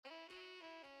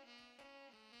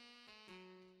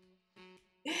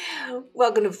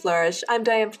Welcome to Flourish. I'm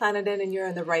Diane Planadin, and you're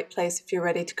in the right place if you're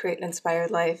ready to create an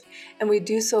inspired life. And we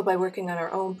do so by working on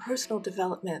our own personal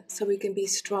development so we can be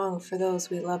strong for those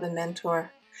we love and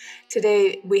mentor.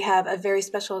 Today, we have a very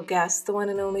special guest, the one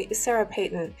and only Sarah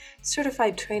Payton,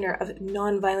 certified trainer of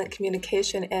nonviolent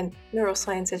communication and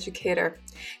neuroscience educator.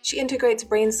 She integrates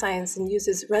brain science and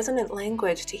uses resonant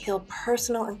language to heal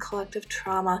personal and collective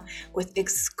trauma with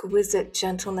exquisite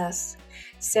gentleness.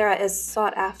 Sarah is a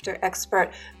sought-after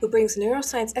expert who brings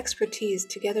neuroscience expertise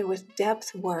together with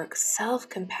depth work,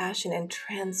 self-compassion, and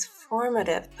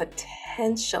transformative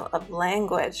potential of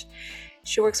language.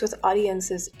 She works with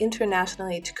audiences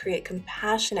internationally to create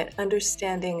compassionate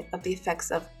understanding of the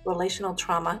effects of relational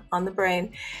trauma on the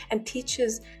brain and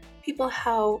teaches people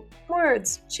how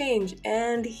words change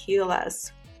and heal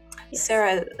us. Yes.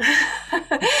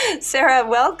 Sarah,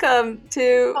 welcome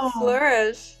to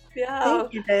Flourish. Yeah.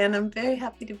 Thank you, Diane. I'm very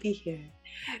happy to be here.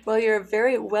 Well, you're a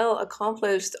very well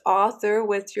accomplished author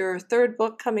with your third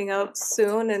book coming out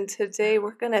soon, and today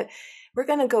we're gonna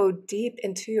go deep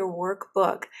into your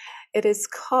workbook. It is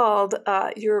called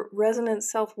your Resonant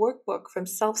Self Workbook, From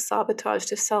Self-Sabotage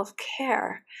to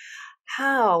Self-Care.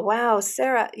 Wow,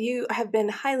 Sarah, you have been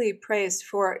highly praised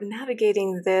for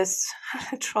navigating this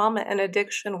trauma and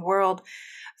addiction world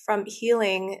from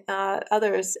healing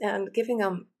others and giving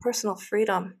them personal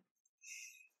freedom.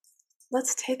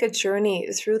 Let's take a journey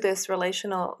through this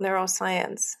relational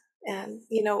neuroscience. And,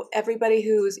 everybody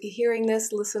who's hearing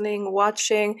this, listening,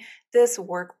 watching this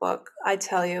workbook, I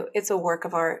tell you, it's a work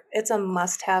of art. It's a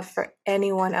must-have for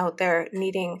anyone out there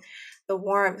needing the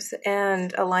warmth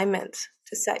and alignment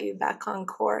to set you back on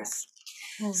course.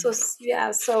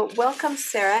 So welcome,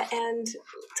 Sarah, and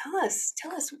tell us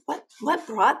what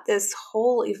brought this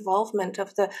whole evolvement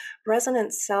of the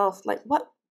resonant self, like what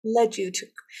led you to,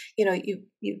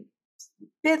 you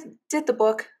did the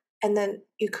book, and then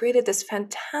you created this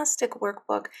fantastic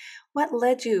workbook. What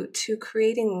led you to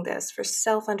creating this for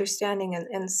self-understanding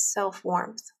and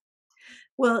self-warmth?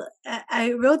 Well,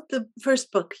 I wrote the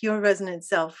first book, Your Resonant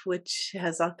Self, which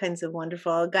has all kinds of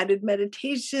wonderful guided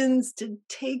meditations to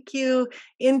take you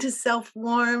into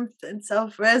self-warmth and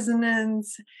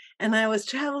self-resonance. And I was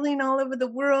traveling all over the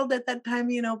world at that time,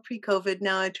 pre-COVID.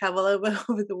 Now I travel all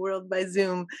over the world by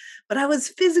Zoom. But I was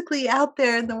physically out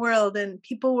there in the world, and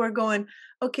people were going,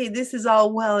 okay, this is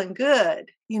all well and good,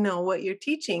 what you're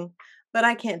teaching, but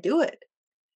I can't do it.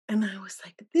 And I was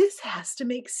like, this has to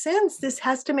make sense. This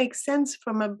has to make sense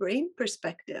from a brain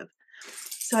perspective.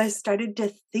 So I started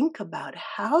to think about,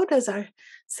 how does our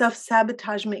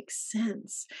self-sabotage make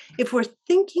sense? If we're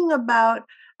thinking about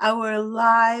our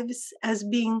lives as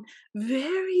being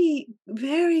very,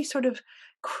 very sort of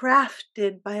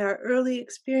crafted by our early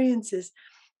experiences,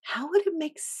 how would it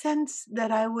make sense that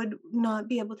I would not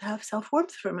be able to have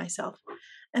self-worth for myself?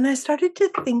 And I started to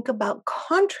think about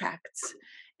contracts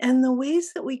and the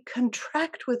ways that we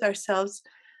contract with ourselves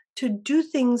to do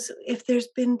things if there's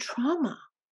been trauma.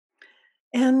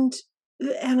 And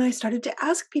I started to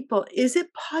ask people, is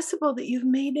it possible that you've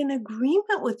made an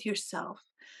agreement with yourself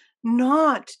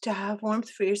not to have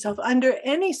warmth for yourself under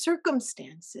any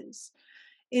circumstances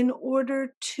in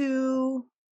order to,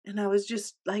 and I was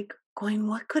just like going,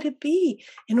 what could it be?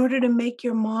 In order to make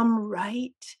your mom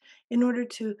right, in order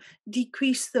to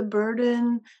decrease the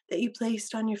burden that you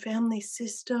placed on your family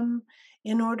system,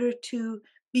 in order to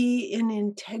be in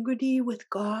integrity with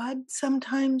God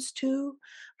sometimes too.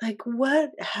 Like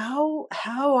how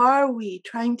are we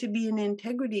trying to be in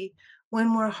integrity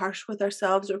when we're harsh with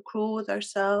ourselves or cruel with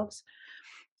ourselves?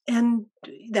 And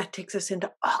that takes us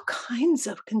into all kinds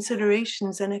of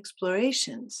considerations and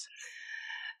explorations.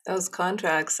 Those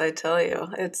contracts, I tell you,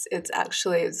 it's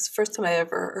the first time I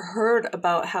ever heard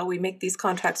about how we make these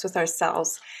contracts with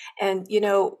ourselves. And,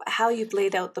 how you've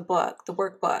laid out the book, the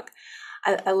workbook.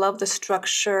 I love the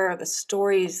structure, the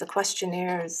stories, the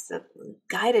questionnaires, the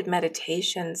guided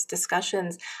meditations,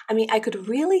 discussions. I mean, I could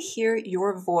really hear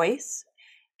your voice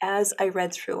as I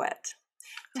read through it.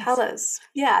 Tell us,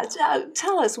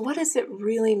 what does it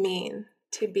really mean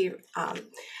to be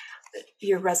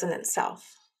your resonant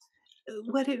self?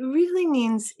 What it really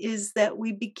means is that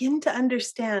we begin to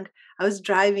understand. I was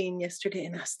driving yesterday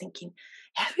and I was thinking,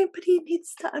 everybody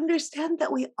needs to understand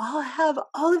that we all have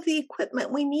all of the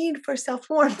equipment we need for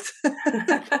self-warmth.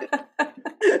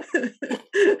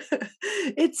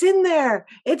 It's in there.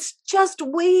 It's just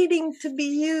waiting to be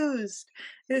used.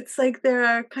 It's like there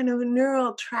are kind of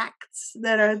neural tracts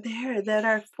that are there that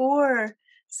are for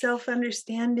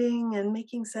self-understanding and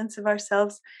making sense of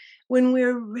ourselves. When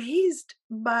we're raised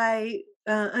by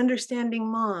understanding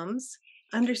moms,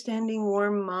 understanding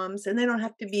warm moms, and they don't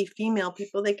have to be female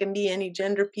people, they can be any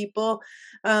gender people,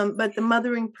 but the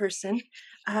mothering person,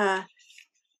 uh,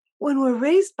 when we're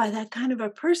raised by that kind of a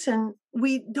person,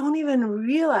 we don't even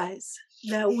realize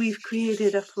that we've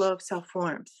created a flow of self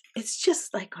warmth. It's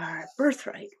just like our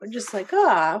birthright. We're just like,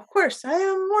 ah, of course, I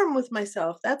am warm with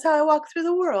myself. That's how I walk through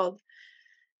the world.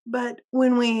 But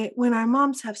when our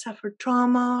moms have suffered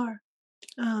trauma,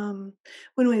 or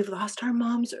when we've lost our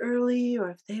moms early, or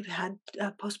if they've had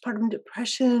postpartum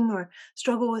depression or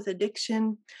struggle with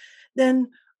addiction,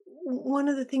 then one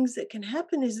of the things that can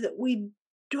happen is that we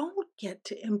don't get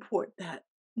to import that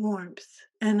warmth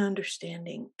and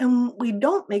understanding, and we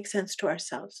don't make sense to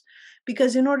ourselves,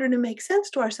 because in order to make sense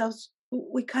to ourselves,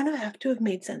 we kind of have to have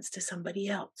made sense to somebody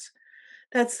else.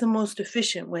 That's the most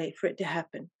efficient way for it to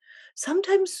happen.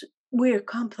 Sometimes we're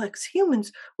complex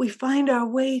humans. We find our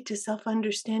way to self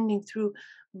understanding through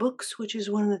books, which is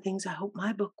one of the things I hope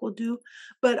my book will do,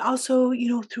 but also,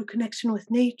 through connection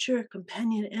with nature,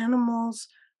 companion animals.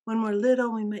 When we're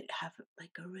little, we might have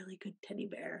like a really good teddy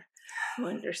bear who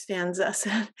understands us.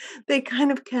 And they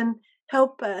kind of can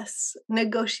help us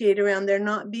negotiate around there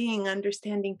not being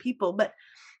understanding people, but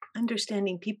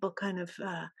understanding people kind of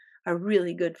are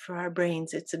really good for our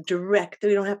brains. It's a direct,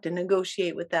 we don't have to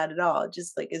negotiate with that at all. It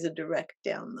just like is a direct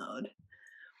download.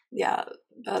 Yeah,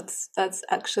 that's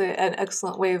actually an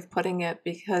excellent way of putting it,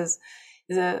 because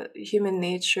the human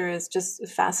nature is just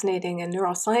fascinating, and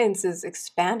neuroscience is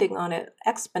expanding on it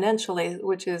exponentially,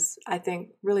 which is, I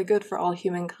think, really good for all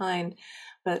humankind.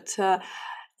 But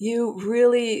you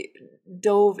really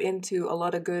dove into a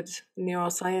lot of good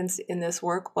neuroscience in this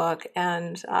workbook,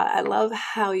 and I love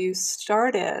how you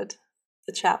started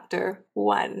the chapter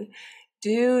 1.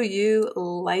 Do you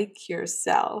like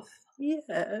yourself?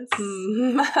 Yes.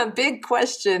 Big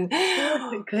question.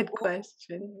 That's a good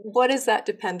question. What is that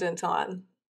dependent on?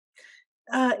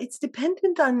 It's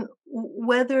dependent on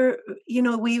whether,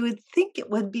 we would think it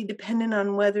would be dependent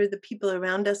on whether the people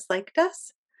around us liked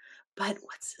us. But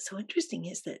what's so interesting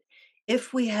is that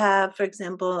if we have, for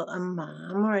example, a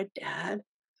mom or a dad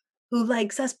who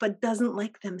likes us but doesn't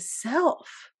like themselves,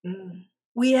 Mm.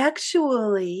 we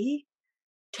actually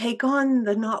take on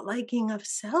the not liking of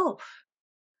self.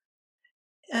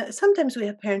 Sometimes we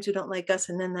have parents who don't like us,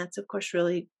 and then that's, of course,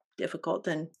 really difficult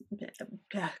and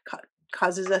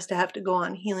causes us to have to go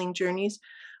on healing journeys.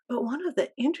 But one of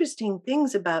the interesting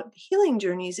things about healing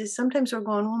journeys is sometimes we're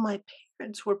going, well, my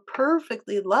parents were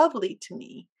perfectly lovely to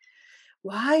me.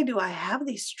 Why do I have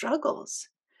these struggles?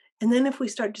 And then if we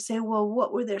start to say, well,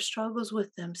 what were their struggles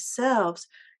with themselves?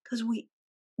 Because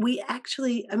we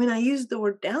actually, I mean, I use the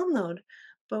word download,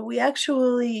 but we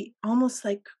actually almost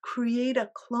like create a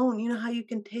clone. You know how you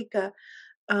can take a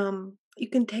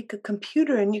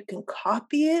computer and you can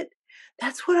copy it.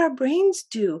 That's what our brains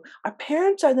do. Our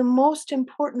parents are the most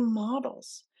important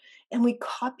models, and we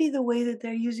copy the way that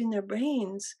they're using their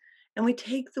brains, and we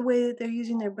take the way that they're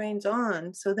using their brains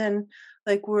on. So then,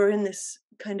 like, we're in this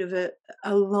kind of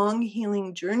a long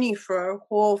healing journey for our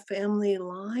whole family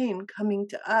line coming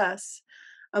to us,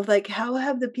 of like, how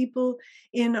have the people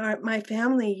in my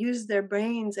family used their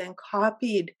brains and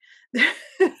copied their,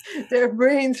 their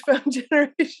brains from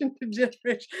generation to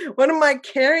generation? What am I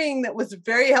carrying that was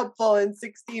very helpful in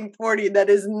 1640 that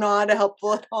is not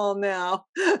helpful at all now?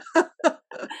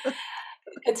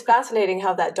 It's fascinating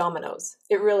how that dominoes.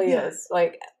 It really Yeah. is.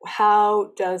 Like,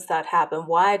 how does that happen?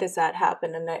 Why does that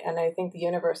happen? And I think the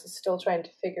universe is still trying to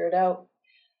figure it out.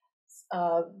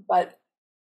 But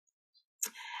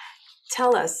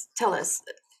tell us,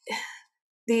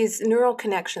 these neural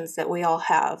connections that we all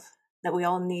have, that we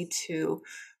all need to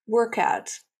work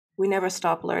at, we never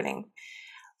stop learning.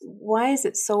 Why is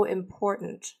it so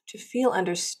important to feel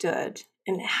understood,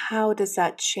 and how does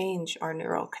that change our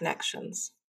neural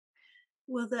connections?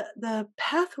 Well, the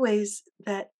pathways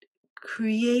that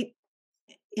create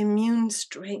immune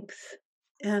strength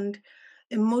and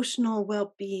emotional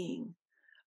well-being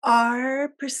are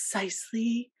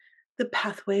precisely the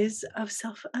pathways of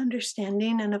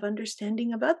self-understanding and of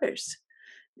understanding of others.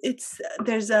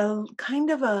 There's a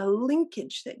kind of a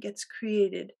linkage that gets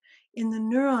created in the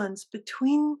neurons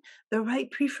between the right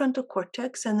prefrontal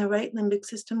cortex and the right limbic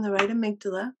system, the right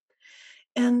amygdala.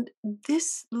 And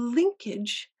this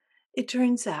linkage, it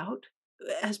turns out,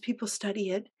 as people study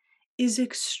it, is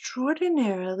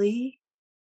extraordinarily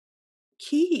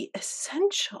key,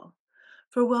 essential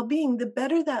for well being. The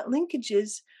better that linkage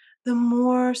is, the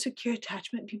more secure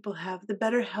attachment people have, the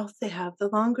better health they have, the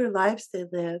longer lives they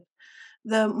live,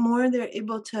 the more they're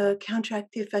able to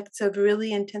counteract the effects of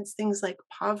really intense things like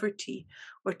poverty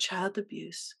or child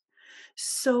abuse.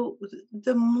 So,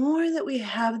 the more that we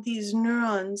have these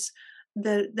neurons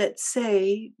that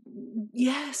say,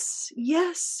 yes,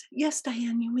 yes, yes,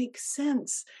 Diane, you make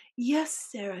sense. Yes,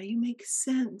 Sarah, you make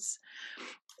sense.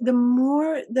 The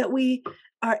more that we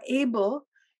are able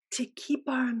to keep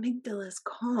our amygdalas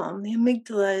calm, the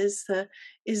amygdala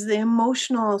is the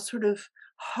emotional sort of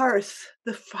hearth,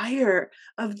 the fire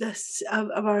of this of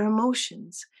our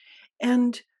emotions.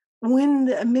 And when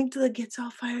the amygdala gets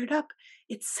all fired up,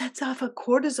 it sets off a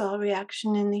cortisol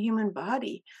reaction in the human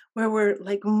body where we're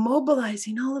like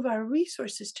mobilizing all of our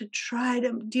resources to try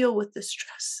to deal with the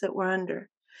stress that we're under.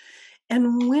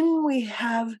 And when we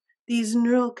have these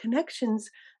neural connections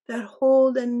that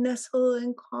hold and nestle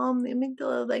and calm the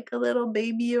amygdala like a little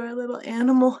baby or a little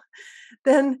animal,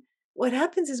 then what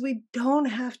happens is we don't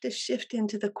have to shift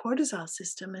into the cortisol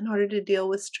system in order to deal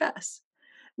with stress.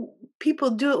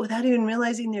 People do it without even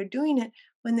realizing they're doing it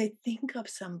when they think of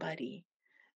somebody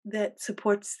that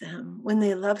supports them, when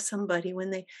they love somebody,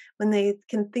 when they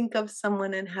can think of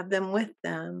someone and have them with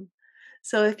them.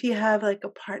 So if you have like a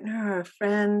partner or a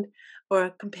friend or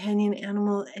a companion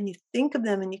animal and you think of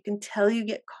them and you can tell you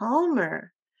get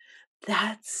calmer,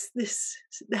 that's this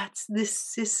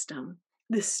system,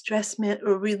 this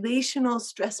or relational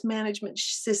stress management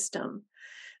system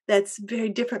that's very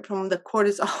different from the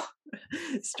cortisol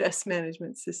stress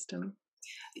management system.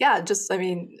 Yeah, just I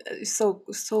mean, so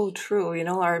true. You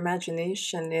know, our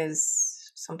imagination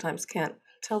is sometimes can't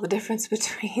tell the difference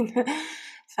between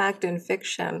fact and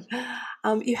fiction.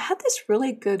 You had this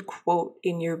really good quote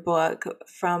in your book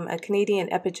from a Canadian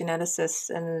epigeneticist,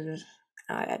 and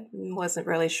I wasn't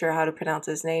really sure how to pronounce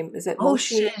his name. Is it Oh,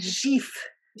 Moshe Sheaf.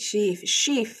 Sheaf?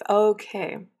 Sheaf.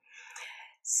 Okay.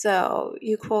 So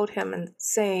you quote him and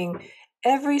saying,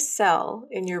 every cell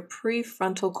in your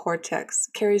prefrontal cortex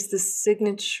carries the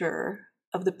signature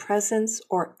of the presence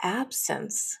or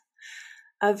absence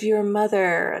of your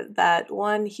mother, that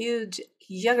one huge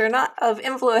juggernaut of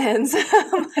influence.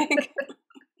 Like,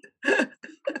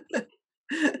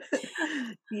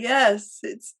 Yes,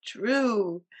 it's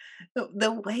true.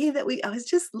 The way that I was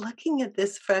just looking at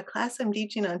this for a class I'm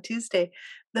teaching on Tuesday,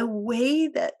 the way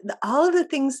that all of the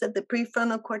things that the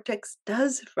prefrontal cortex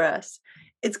does for us,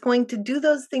 it's going to do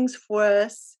those things for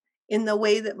us in the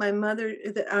way that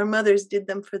that our mothers did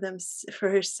them for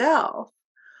herself,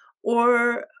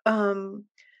 or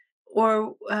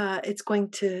it's going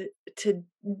to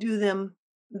do them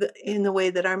in the way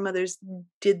that our mothers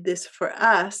did this for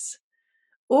us,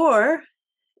 or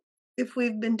if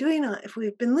we've been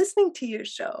listening to your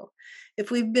show, if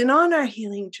we've been on our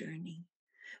healing journey,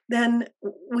 then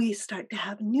we start to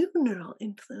have new neural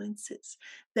influences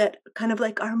that kind of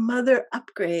like our mother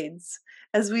upgrades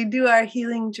as we do our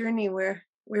healing journey, where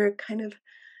we're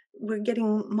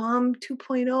getting mom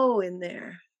 2.0 in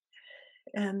there.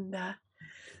 And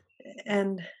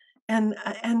and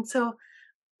and so,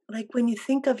 like, when you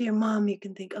think of your mom, you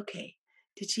can think, okay,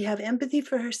 did she have empathy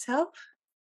for herself?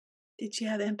 Did she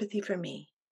have empathy for me?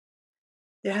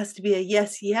 There has to be a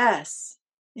yes, yes,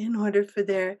 in order for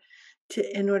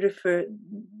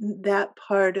that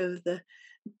part of the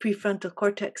prefrontal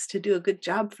cortex to do a good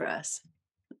job for us.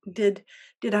 Did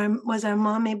our Was our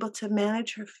mom able to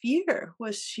manage her fear?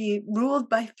 Was she ruled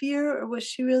by fear, or was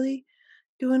she really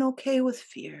doing okay with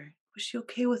fear? Was she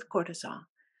okay with cortisol?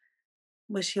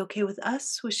 Was she okay with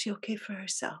us? Was she okay for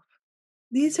herself?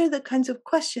 These are the kinds of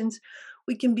questions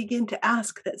we can begin to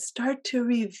ask that start to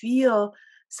reveal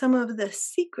some of the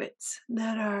secrets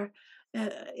that are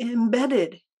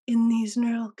embedded in these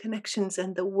neural connections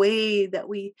and the way that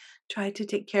we try to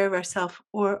take care of ourselves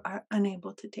or are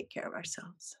unable to take care of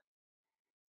ourselves.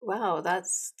 wow,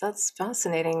 that's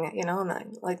fascinating. You know, and I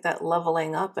like that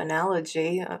leveling up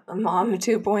analogy, a mom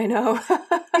 2.0.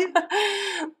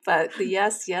 Yeah. But the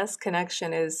yes, yes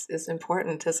connection is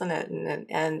important, isn't it?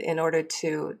 And in order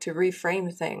to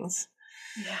reframe things.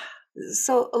 Yeah.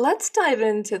 So let's dive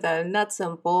into the nuts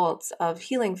and bolts of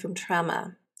healing from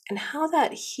trauma and how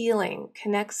that healing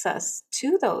connects us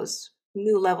to those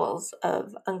new levels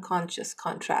of unconscious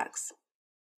contracts.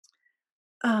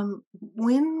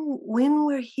 When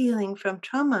we're healing from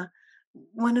trauma,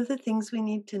 one of the things we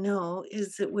need to know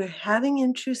is that we're having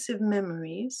intrusive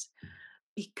memories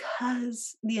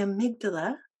because the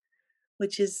amygdala,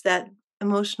 which is that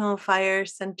emotional fire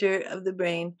center of the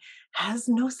brain, has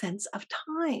no sense of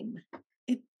time.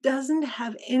 It doesn't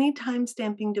have any time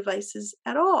stamping devices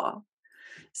at all.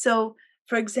 So,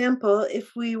 for example,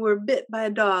 if we were bit by a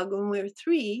dog when we were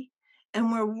 3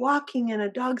 and we're walking and a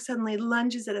dog suddenly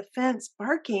lunges at a fence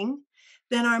barking,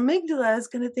 then our amygdala is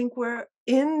going to think we're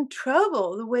in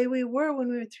trouble the way we were when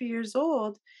we were 3 years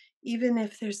old. even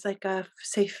if there's like a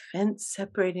safe fence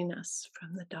separating us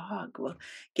from the dog, we'll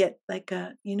get like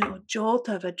a jolt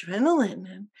of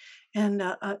adrenaline, and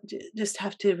just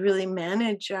have to really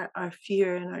manage our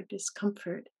fear and our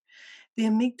discomfort. The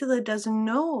amygdala doesn't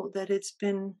know that it's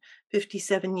been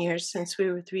 57 years since we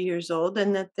were 3 years old,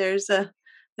 and that there's a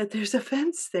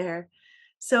fence there.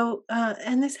 So,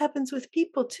 and this happens with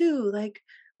people too. Like,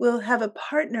 we'll have a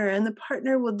partner, and the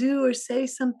partner will do or say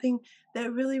something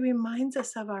that really reminds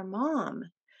us of our mom,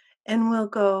 and we'll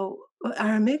go.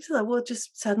 Our amygdala will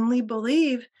just suddenly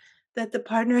believe that the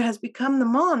partner has become the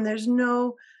mom. There's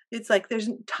no. It's like there's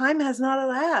time has not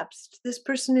elapsed. This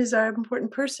person is our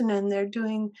important person, and they're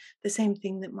doing the same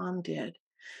thing that mom did.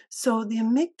 So the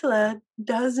amygdala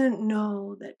doesn't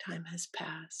know that time has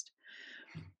passed.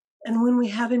 And when we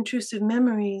have intrusive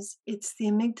memories, it's the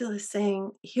amygdala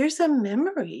saying, here's a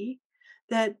memory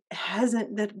that has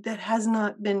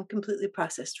not been completely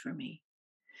processed for me.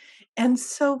 And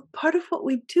so part of what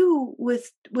we do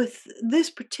with this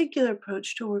particular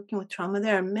approach to working with trauma,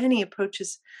 there are many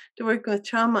approaches to working with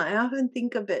trauma. I often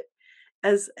think of it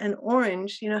as an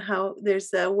orange. You know how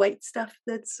there's the white stuff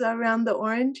that's around the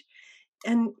orange,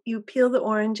 and you peel the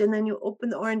orange and then you open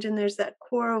the orange and there's that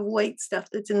core of white stuff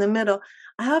that's in the middle.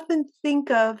 I often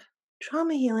think of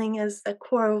trauma healing as a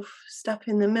core of stuff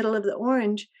in the middle of the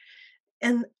orange,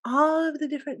 and all of the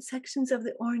different sections of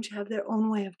the orange have their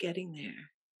own way of getting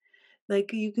there.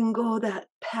 Like, you can go that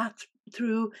path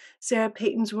through Sarah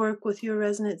Payton's work with Your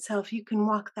Resonant Self. You can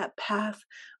walk that path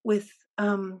with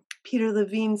Peter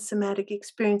Levine's somatic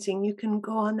experiencing. You can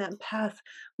go on that path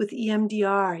with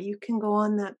EMDR. You can go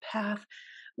on that path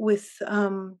with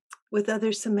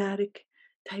other somatic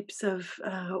types of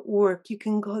work. You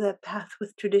can go that path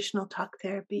with traditional talk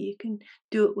therapy. You can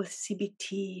do it with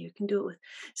CBT. You can do it with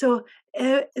so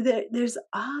there's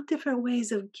all different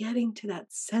ways of getting to that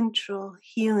central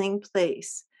healing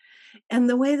place. And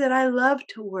the way that I love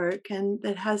to work, and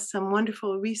that has some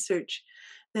wonderful research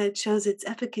that shows its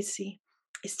efficacy,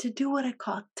 is to do what I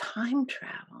call time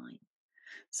traveling.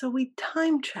 So we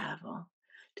time travel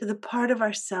to the part of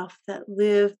ourself that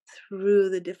lived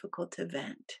through the difficult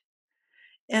event.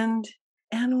 And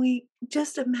and we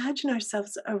just imagine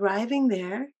ourselves arriving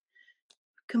there,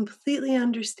 completely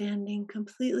understanding,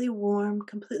 completely warm,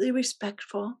 completely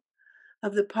respectful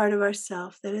of the part of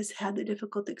ourself that has had the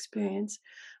difficult experience.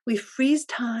 We freeze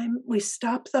time, we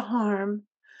stop the harm,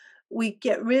 we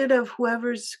get rid of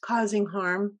whoever's causing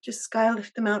harm, just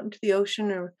skylift them out into the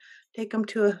ocean or take them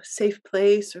to a safe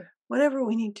place or whatever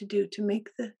we need to do to make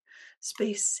the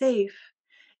space safe.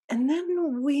 And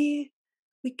then we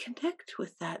connect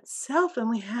with that self, and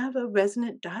we have a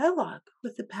resonant dialogue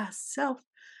with the past self,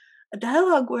 a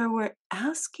dialogue where we're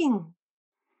asking,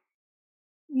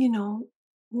 you know,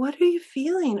 what are you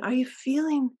feeling? Are you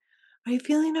feeling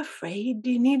afraid?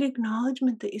 Do you need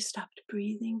acknowledgement that you stopped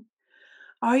breathing?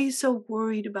 Are you so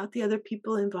worried about the other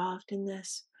people involved in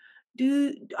this?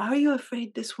 Are you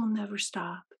afraid this will never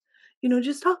stop?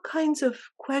 Just all kinds of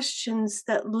questions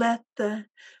that let the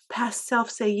past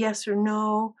self say yes or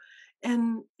no,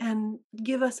 and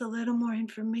give us a little more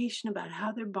information about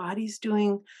how their body's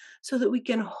doing, so that we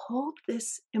can hold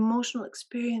this emotional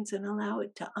experience and allow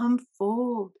it to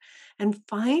unfold and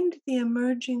find the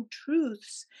emerging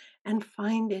truths and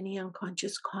find any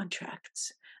unconscious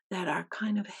contracts that are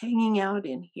kind of hanging out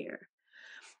in here.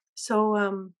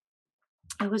 So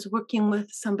I was working with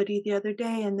somebody the other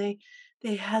day, and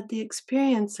they had the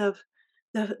experience of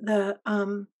the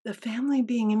family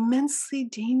being immensely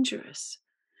dangerous,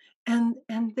 and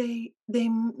they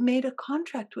made a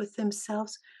contract with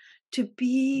themselves to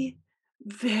be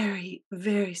very,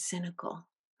 very cynical,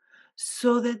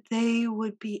 so that they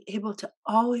would be able to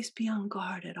always be on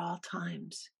guard at all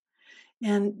times,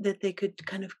 and that they could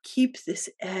kind of keep this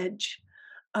edge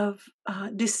of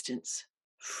distance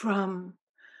from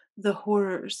the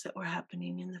horrors that were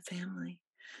happening in the family.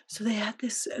 So they had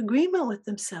this agreement with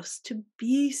themselves to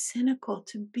be cynical,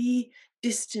 to be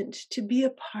distant, to be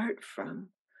apart from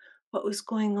what was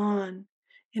going on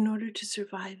in order to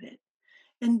survive it.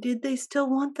 And did they still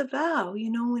want the vow?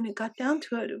 When it got down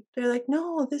to it, they're like,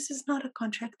 no, this is not a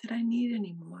contract that I need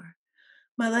anymore.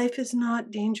 My life is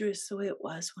not dangerous the way it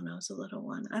was when I was a little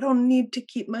one. I don't need to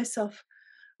keep myself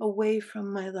away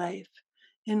from my life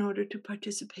in order to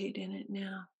participate in it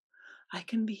now. I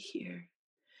can be here.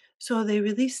 So they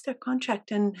released their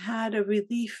contract and had a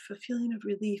feeling of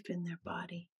relief in their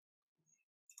body.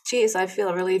 Geez, I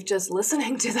feel relief just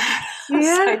listening to that. It's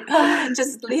Yeah. like,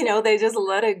 just, they just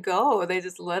let it go. They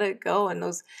just let it go. And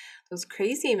those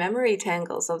crazy memory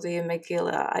tangles of the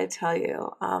amygdala, I tell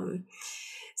you.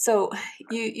 So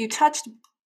you touched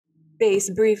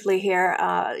base briefly here,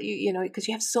 you know, because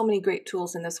you have so many great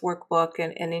tools in this workbook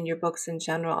and in your books in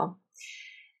general.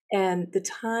 And the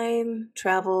time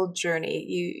travel journey,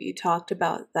 you talked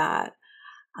about that.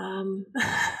 Um,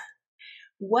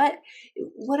 what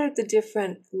what are the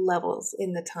different levels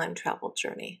in the time travel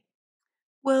journey?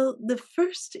 Well, the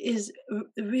first is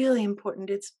really important.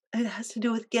 It has to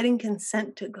do with getting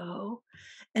consent to go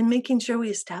and making sure we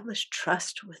establish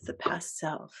trust with the past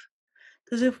self.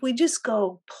 Because if we just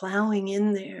go plowing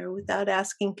in there without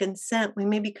asking consent, we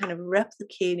may be kind of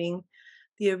replicating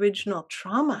the original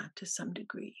trauma to some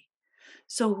degree.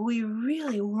 So we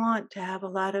really want to have a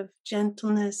lot of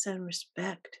gentleness and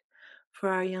respect for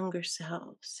our younger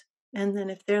selves. And then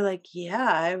if they're like,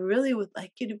 yeah, I really would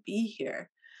like you to be here,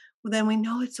 well, then we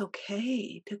know it's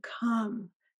okay to come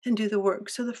and do the work.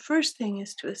 So the first thing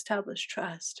is to establish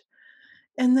trust.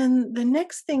 And then the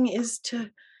next thing is to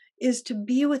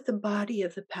be with the body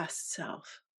of the past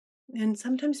self. And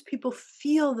sometimes people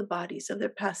feel the bodies of their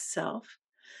past self.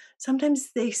 Sometimes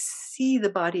they see the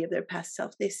body of their past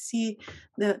self. They see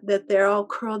that they're all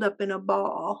curled up in a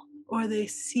ball, or they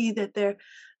see that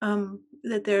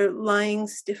they're lying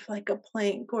stiff like a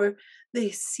plank, or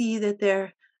they see that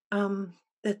they're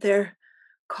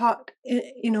caught,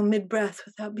 mid breath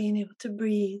without being able to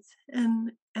breathe.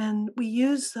 And we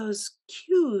use those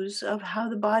cues of how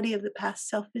the body of the past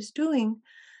self is doing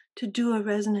to do a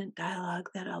resonant dialogue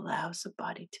that allows the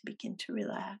body to begin to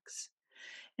relax.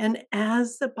 And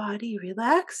as the body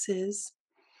relaxes,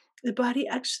 the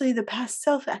past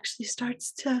self actually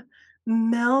starts to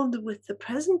meld with the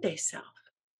present day self.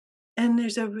 And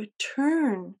there's a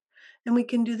return. And we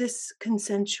can do this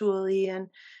consensually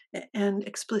and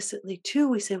explicitly too.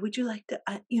 We say, would you like to,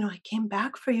 I came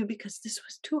back for you because this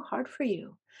was too hard for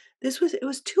you. It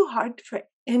was too hard for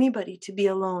anybody to be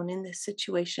alone in this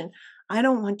situation. I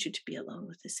don't want you to be alone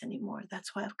with this anymore.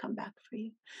 That's why I've come back for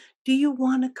you. Do you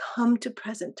want to come to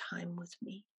present time with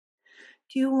me?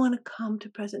 Do you want to come to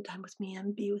present time with me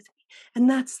and be with me? And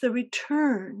that's the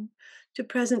return to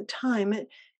present time. It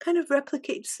kind of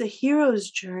replicates the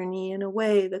hero's journey in a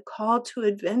way, the call to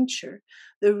adventure,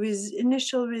 the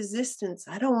initial resistance.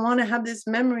 I don't want to have this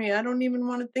memory. I don't even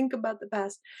want to think about the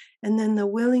past. And then the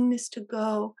willingness to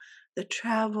go, the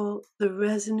travel, the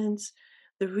resonance,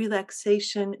 the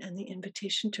relaxation, and the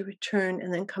invitation to return,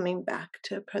 and then coming back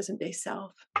to present day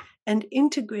self and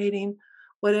integrating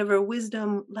whatever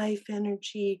wisdom, life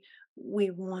energy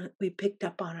we picked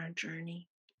up on our journey.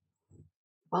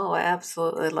 Oh, I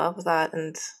absolutely love that.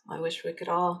 And I wish we could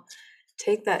all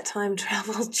take that time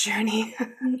travel journey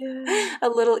Yeah. a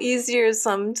little easier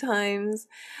sometimes.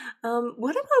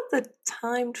 What about the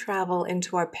time travel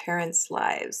into our parents'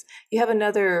 lives? You have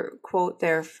another quote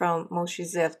there from Moshe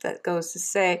Ziff that goes to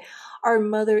say, our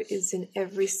mother is in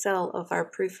every cell of our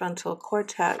prefrontal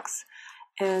cortex.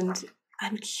 And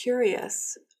I'm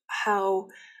curious how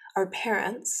our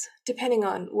parents, depending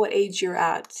on what age you're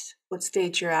at, what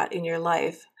stage you're at in your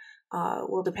life,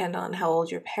 will depend on how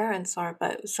old your parents are.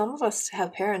 But some of us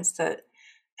have parents that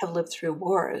have lived through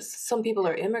wars. Some people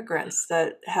are immigrants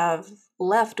that have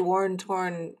left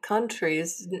war-torn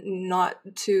countries not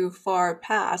too far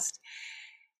past.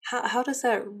 How does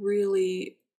that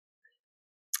really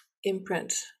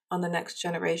imprint on the next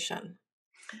generation?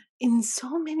 In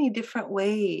so many different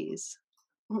ways.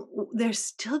 They're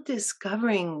still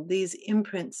discovering these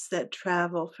imprints that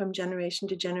travel from generation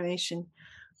to generation.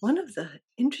 One of the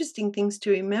interesting things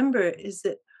to remember is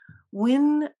that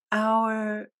when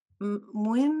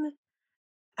when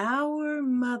our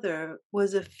mother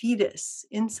was a fetus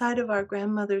inside of our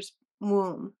grandmother's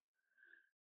womb,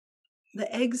 the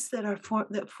eggs that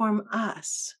form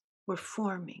us were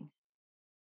forming.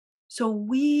 So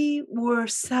we were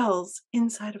cells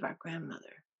inside of our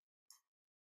grandmother.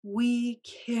 We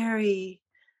carry,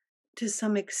 to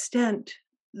some extent,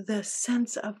 the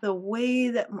sense of the way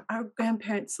that our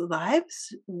grandparents'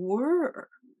 lives were.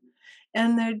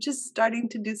 And they're just starting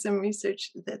to do some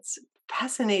research that's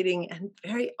fascinating and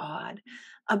very odd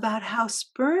about how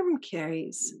sperm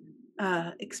carries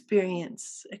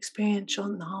experiential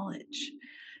knowledge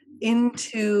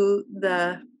into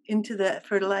the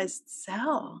fertilized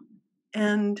cell,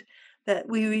 and that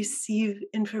we receive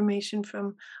information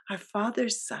from our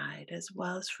father's side as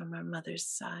well as from our mother's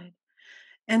side.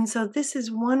 And so this is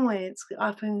one way. It's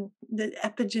often the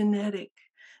epigenetic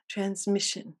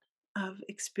transmission of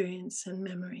experience and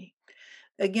memory.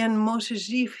 Again, Moshe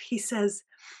Zif, he says,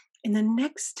 in the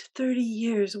next 30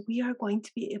 years, we are going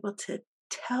to be able to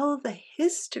tell the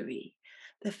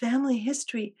family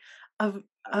history of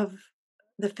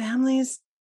the family's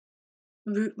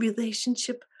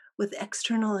relationship with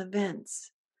external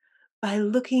events by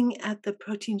looking at the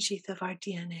protein sheath of our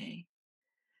DNA,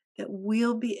 that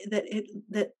we'll be that it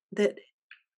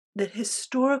that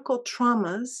historical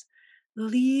traumas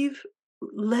leave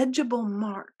legible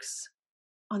marks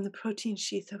on the protein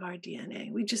sheath of our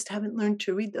DNA. We just haven't learned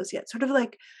to read those yet. Sort of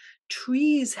like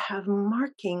trees have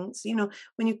markings.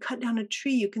 When you cut down a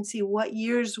tree, you can see what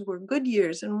years were good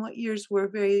years and what years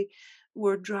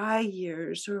were dry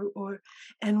years,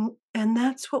 and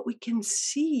that's what we can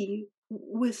see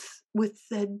with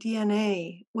the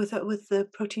DNA, with the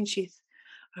protein sheath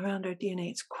around our DNA.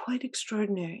 It's quite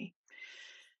extraordinary.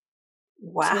 So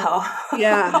Wow.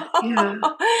 yeah, yeah,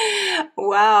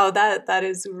 Wow, that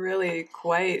is really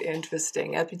quite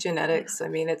interesting. yeah, Epigenetics, I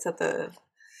mean, it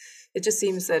just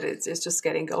seems that it's just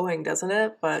getting going, doesn't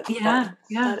it? But that yeah,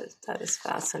 yeah. that is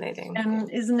fascinating. And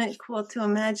isn't it cool to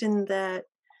imagine that,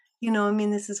 I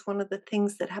mean, this is one of the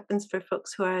things that happens for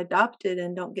folks who are adopted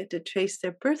and don't get to trace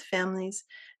their birth families,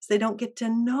 is they don't get to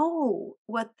know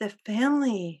what the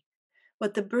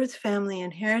birth family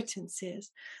inheritance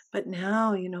is. But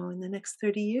now, in the next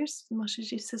 30 years,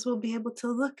 Moshe says we'll be able to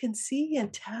look and see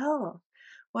and tell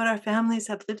what our families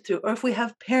have lived through. Or if we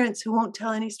have parents who won't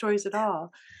tell any stories at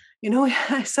all.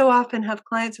 I so often have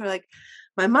clients who are like,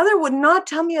 my mother would not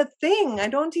tell me a thing. I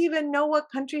don't even know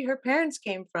what country her parents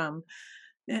came from.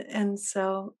 And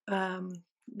so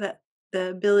that the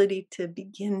ability to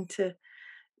begin to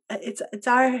it's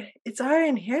our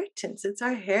inheritance, it's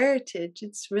our heritage.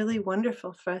 It's really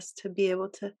wonderful for us to be able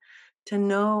to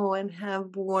know and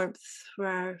have warmth for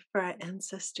our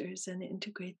ancestors and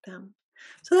integrate them.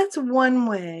 So that's one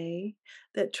way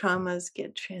that traumas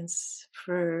get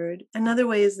transferred. Another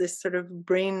way is this sort of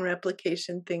brain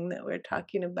replication thing that we're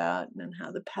talking about, and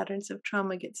how the patterns of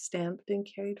trauma get stamped and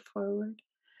carried forward.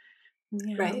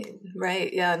 Yeah. Right,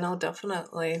 right. Yeah, no,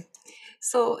 definitely.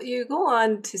 So you go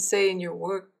on to say in your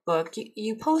workbook,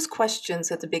 you pose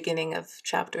questions at the beginning of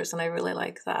chapters, and I really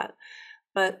like that.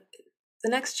 But the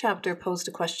next chapter posed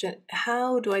a question: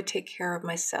 how do I take care of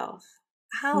myself?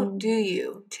 How do Mm.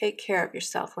 you take care of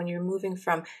yourself when you're moving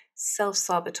from self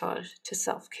sabotage to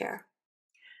self care?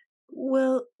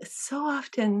 Well, so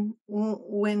often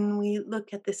when we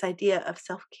look at this idea of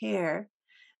self care,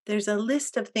 there's a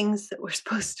list of things that we're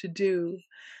supposed to do.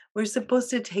 We're supposed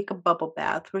to take a bubble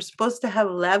bath. We're supposed to have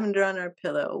lavender on our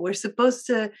pillow. We're supposed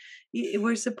to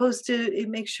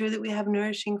make sure that we have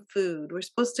nourishing food. We're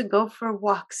supposed to go for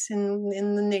walks in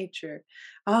the nature.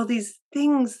 All these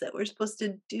things that we're supposed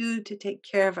to do to take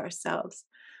care of ourselves.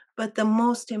 But the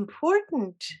most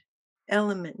important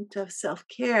element of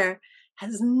self-care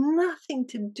has nothing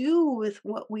to do with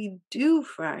what we do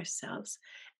for ourselves,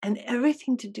 and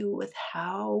everything to do with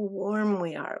how warm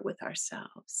we are with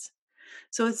ourselves.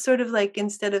 So it's sort of like,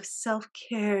 instead of self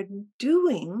care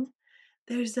doing,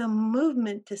 there's a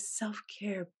movement to self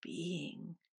care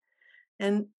being.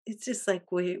 And it's just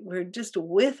like we're just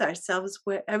with ourselves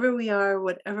wherever we are,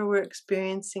 whatever we're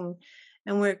experiencing.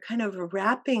 And we're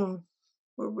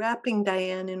wrapping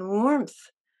Diane in warmth,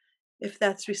 if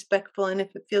that's respectful and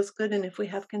if it feels good and if we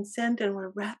have consent. And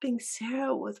we're wrapping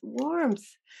Sarah with warmth,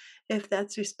 if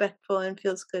that's respectful and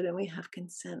feels good and we have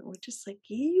consent. We're just like,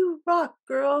 you rock,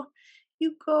 girl,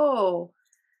 you go.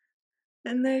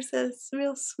 And there's this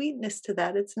real sweetness to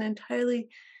that. It's an entirely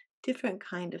different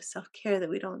kind of self-care that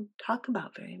we don't talk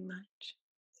about very much.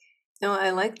 No, I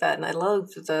like that, and I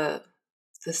love the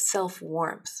self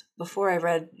warmth. Before I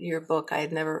read your book, I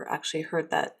had never actually heard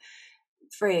that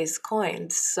phrase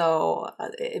coined, so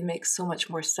it makes so much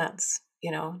more sense,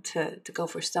 to go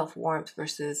for self warmth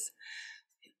versus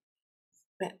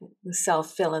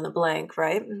self fill in the blank,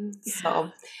 right? Yeah.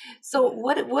 So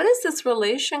what is this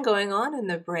relation going on in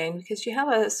the brain? Because you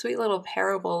have a sweet little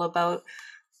parable about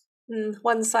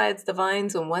one side's the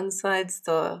vines and one side's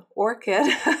the orchid.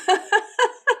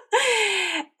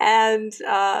 And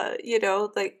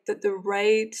like the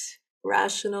right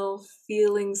rational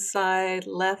feeling side,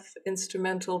 left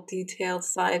instrumental detailed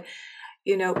side.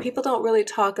 People don't really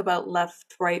talk about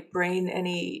left right brain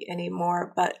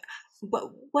anymore, but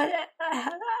what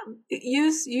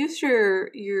use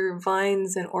your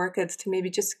vines and orchids to maybe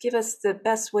just give us the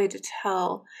best way to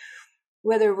tell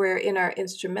whether we're in our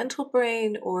instrumental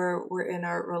brain or we're in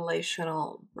our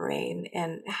relational brain,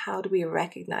 and how do we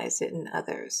recognize it in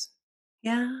others?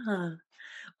 Yeah.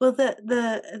 Well,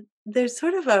 there's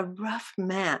sort of a rough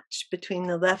match between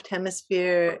the left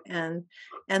hemisphere and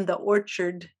the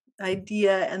orchard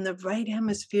idea, and the right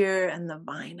hemisphere and the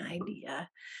vine idea.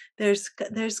 There's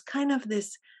kind of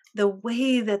this, the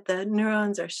way that the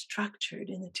neurons are structured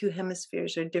in the two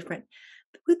hemispheres are different.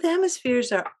 The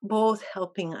hemispheres are both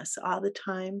helping us all the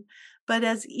time, but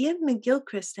as Ian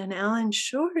McGilchrist and Alan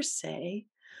Shore say,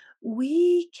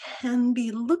 we can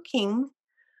be looking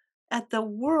at the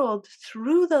world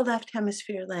through the left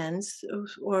hemisphere lens,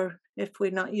 or if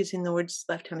we're not using the words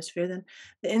left hemisphere, then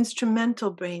the instrumental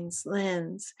brain's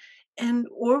lens. And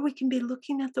or we can be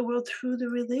looking at the world through the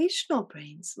relational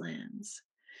brain's lens.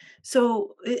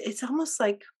 So it's almost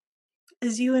like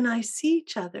as you and I see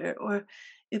each other, or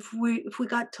if we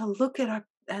got to look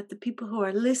at the people who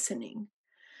are listening,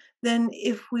 then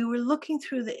if we were looking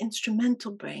through the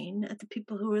instrumental brain at the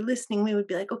people who were listening, we would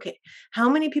be like, okay, how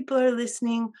many people are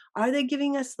listening? Are they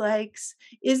giving us likes?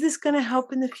 Is this going to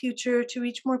help in the future to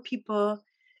reach more people?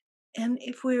 And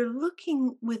if we're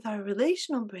looking with our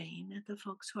relational brain at the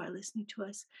folks who are listening to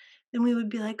us, then we would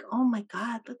be like, oh my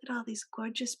God, look at all these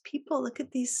gorgeous people. Look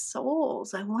at these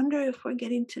souls. I wonder if we're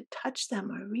getting to touch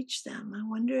them or reach them. I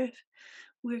wonder if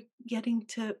we're getting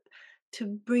to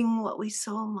bring what we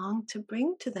so long to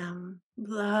bring to them: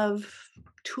 love,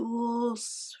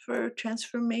 tools for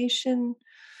transformation,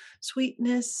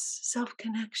 sweetness,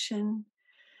 self-connection.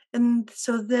 And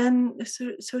so then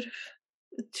sort of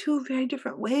two very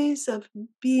different ways of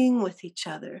being with each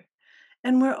other,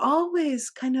 and we're always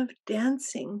kind of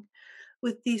dancing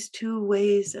with these two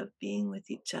ways of being with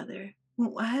each other.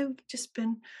 I've just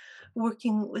been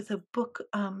working with a book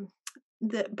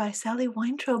that by Sally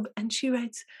Weintraub, and she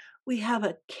writes, we have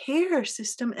a care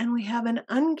system and we have an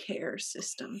uncare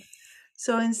system.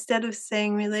 So instead of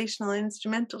saying relational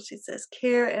instrumental, she says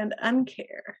care and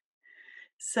uncare.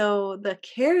 So the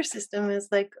care system is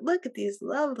like, look at these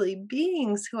lovely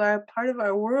beings who are part of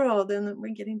our world, and that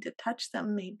we're getting to touch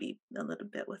them maybe a little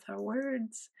bit with our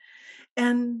words.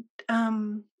 And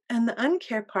the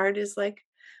uncare part is like,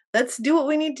 let's do what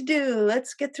we need to do.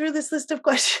 Let's get through this list of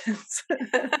questions.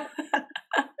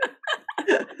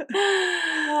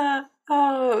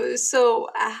 Oh, so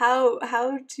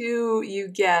how do you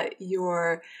get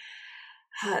your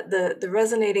the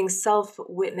resonating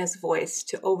self-witness voice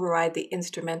to override the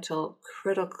instrumental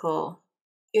critical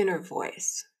inner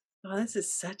voice? Oh, this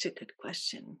is such a good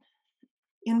question.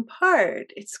 In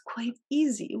part, it's quite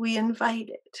easy. We invite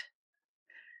it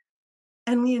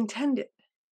and we intend it.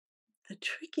 The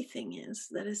tricky thing is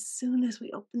that as soon as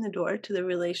we open the door to the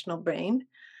relational brain,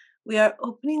 we are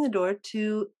opening the door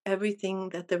to everything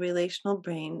that the relational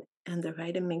brain and the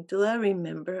right amygdala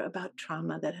remember about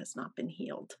trauma that has not been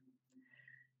healed.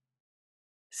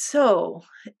 So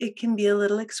it can be a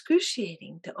little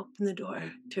excruciating to open the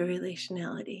door to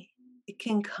relationality. It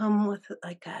can come with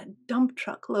like a dump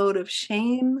truck load of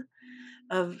shame,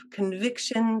 of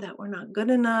conviction that we're not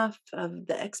good enough, of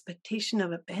the expectation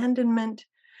of abandonment.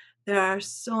 There are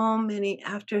so many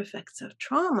after effects of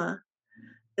trauma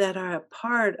that are a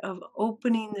part of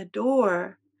opening the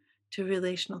door to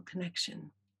relational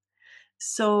connection.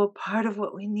 So part of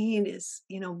what we need is,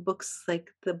 books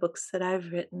like the books that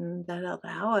I've written that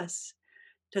allow us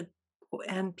to,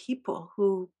 and people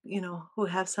who, who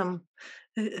have some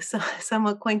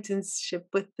acquaintanceship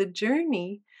with the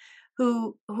journey,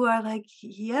 who are like,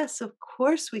 yes, of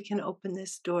course we can open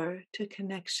this door to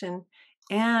connection,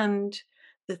 and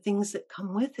the things that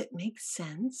come with it make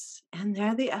sense, and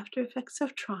they're the after effects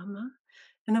of trauma.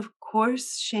 And of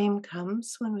course shame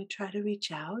comes when we try to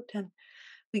reach out, and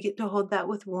we get to hold that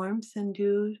with warmth and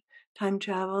do time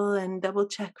travel and double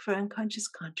check for unconscious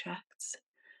contracts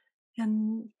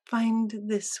and find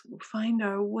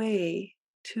our way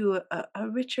to a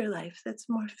richer life that's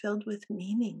more filled with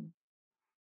meaning.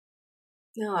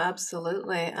 No,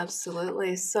 absolutely,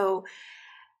 absolutely. So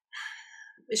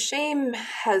shame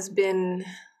has been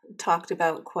talked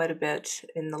about quite a bit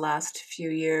in the last few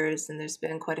years, and there's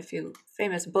been quite a few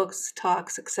famous books,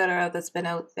 talks, etc., that's been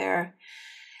out there.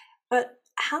 But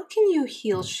how can you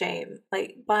heal shame?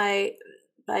 Like by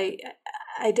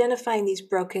identifying these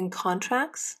broken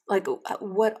contracts? Like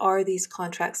what are these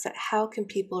contracts? That how can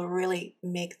people really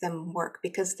make them work?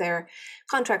 Because they're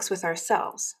contracts with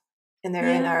ourselves, and they're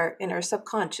Yeah, in our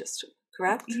subconscious,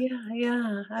 correct?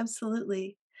 yeah,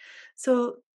 absolutely.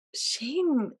 So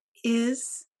shame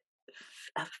is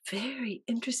a very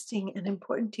interesting and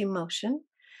important emotion.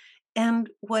 And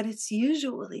what it's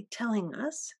usually telling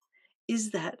us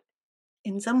is that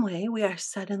in some way we are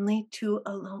suddenly too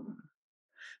alone.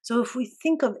 So if we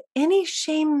think of any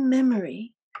shame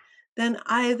memory, then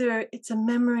either it's a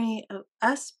memory of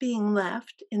us being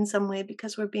left in some way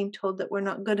because we're being told that we're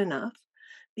not good enough,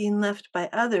 being left by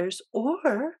others,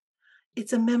 or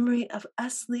it's a memory of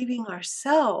us leaving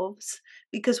ourselves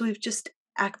because we've just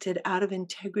acted out of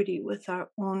integrity with our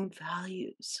own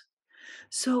values.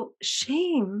 So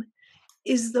shame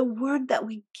is the word that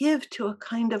we give to a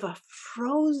kind of a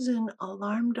frozen,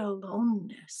 alarmed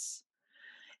aloneness.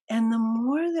 And the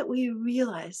more that we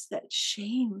realize that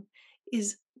shame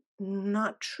is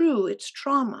not true, it's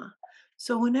trauma.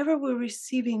 So whenever we're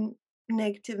receiving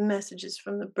negative messages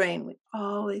from the brain, we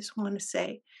always want to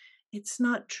say, it's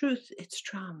not truth, it's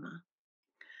trauma.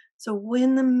 So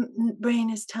when the brain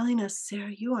is telling us,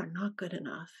 Sarah, you are not good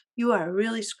enough. You are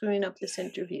really screwing up this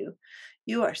interview.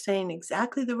 You are saying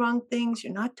exactly the wrong things.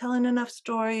 You're not telling enough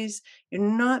stories. You're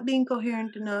not being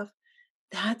coherent enough.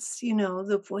 That's,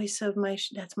 the voice of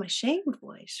that's my shame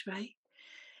voice, right?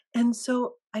 And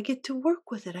so I get to work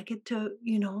with it. I get to,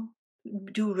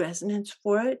 do resonance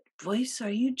for it. Voice, are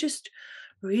you just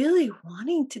really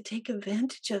wanting to take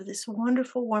advantage of this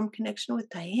wonderful, warm connection with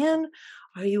Diane?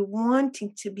 Are you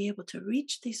wanting to be able to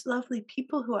reach these lovely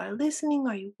people who are listening?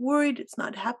 Are you worried it's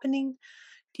not happening?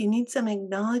 Do you need some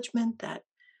acknowledgement that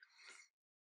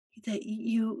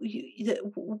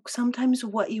sometimes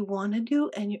what you want to do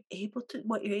and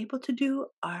what you're able to do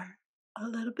are a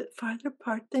little bit farther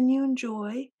apart than you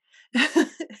enjoy.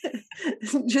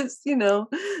 Just,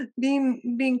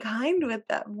 being kind with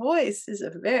that voice is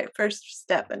a very first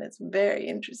step, and it's very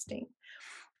interesting.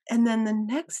 And then the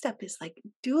next step is like,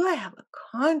 do I have a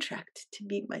contract to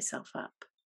beat myself up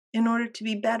in order to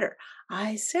be better?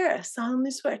 I, Sarah,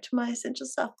 solemnly swear to my essential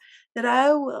self that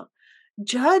I will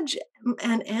judge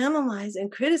and analyze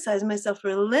and criticize myself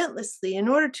relentlessly in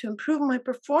order to improve my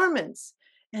performance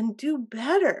and do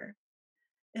better.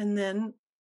 And then,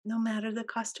 no matter the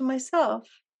cost to myself,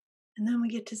 and then we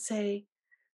get to say,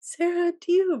 Sarah,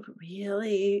 do you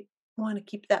really want to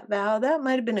keep that vow? That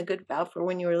might have been a good vow for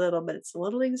when you were little, but it's a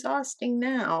little exhausting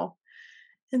now.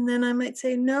 And then I might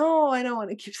say, no, I don't want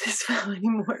to keep this vow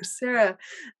anymore. Sarah,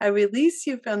 I release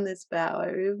you from this vow. I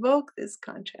revoke this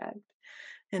contract.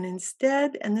 And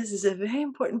instead, and this is a very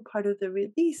important part of the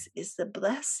release, is the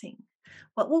blessing.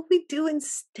 What will we do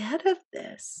instead of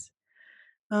this?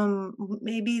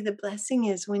 Maybe the blessing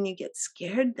is when you get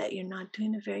scared that you're not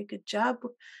doing a very good job.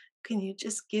 Can you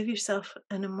just give yourself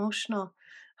an emotional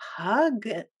hug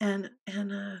and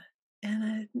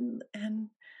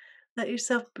let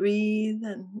yourself breathe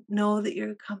and know that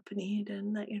you're accompanied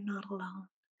and that you're not alone,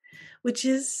 which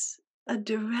is a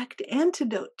direct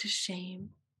antidote to shame,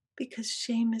 because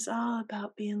shame is all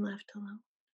about being left alone.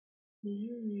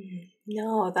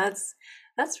 No, that's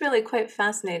really quite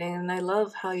fascinating, and I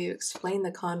love how you explain the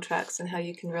contracts and how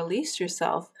you can release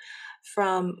yourself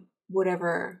from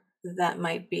whatever that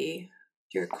might be,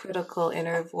 your critical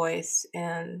inner voice,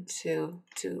 and to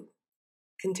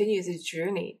continue the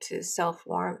journey to self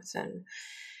warmth. And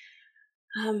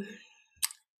um,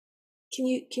 can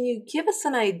you give us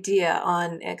an idea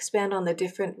on expand on the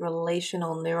different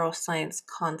relational neuroscience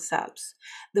concepts,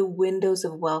 the windows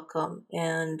of welcome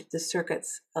and the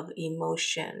circuits of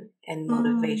emotion and Mm,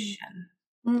 motivation?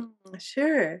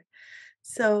 sure.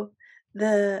 So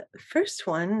the first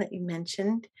one that you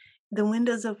mentioned, the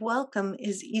windows of welcome,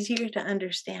 is easier to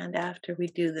understand after we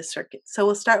do the circuits. So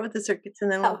we'll start with the circuits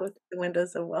and then we'll Oh, go to the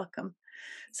windows of welcome.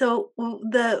 So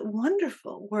the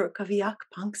wonderful work of Jaak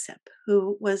Panksepp,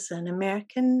 who was an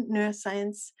American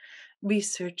neuroscience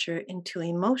researcher into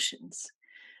emotions,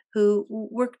 who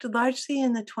worked largely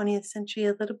in the 20th century,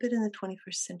 a little bit in the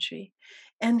 21st century.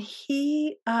 And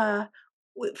he,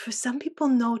 for some people,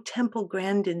 know Temple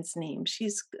Grandin's name.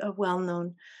 She's a well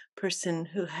known person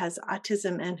who has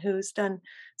autism and who's done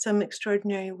some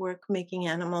extraordinary work making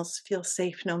animals feel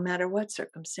safe no matter what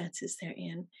circumstances they're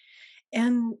in.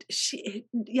 And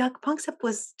Jaak Panksepp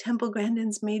was Temple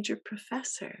Grandin's major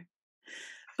professor.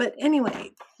 But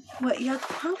anyway, what Jaak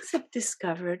Panksepp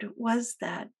discovered was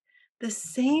that the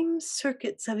same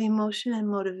circuits of emotion and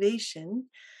motivation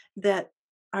that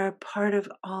are a part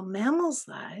of all mammals'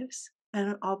 lives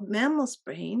and all mammals'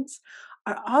 brains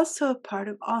are also a part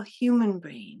of all human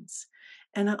brains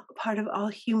and a part of all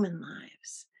human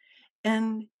lives.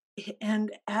 And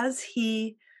and as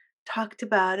he talked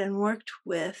about and worked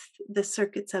with the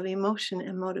circuits of emotion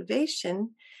and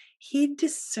motivation, he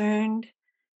discerned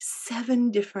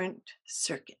 7 different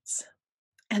circuits.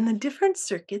 And the different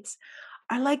circuits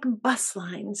are like bus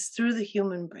lines through the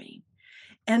human brain.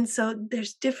 And so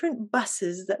there's different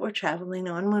buses that we're traveling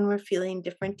on when we're feeling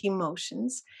different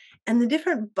emotions. And the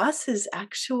different buses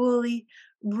actually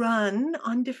run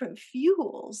on different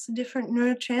fuels, different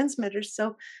neurotransmitters.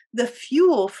 So the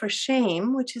fuel for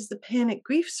shame, which is the panic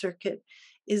grief circuit,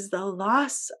 is the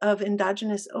loss of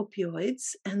endogenous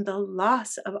opioids and the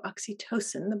loss of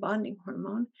oxytocin, the bonding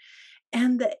hormone,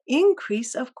 and the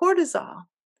increase of cortisol.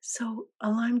 So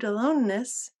alarmed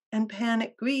aloneness and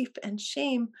panic grief and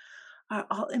shame are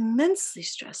all immensely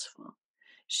stressful.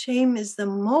 Shame is the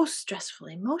most stressful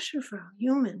emotion for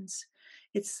humans.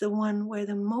 It's the one where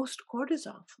the most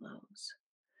cortisol flows.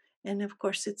 And of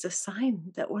course, it's a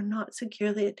sign that we're not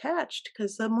securely attached,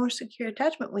 because the more secure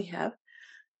attachment we have,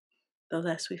 the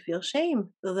less we feel shame,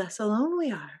 the less alone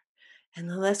we are, and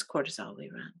the less cortisol we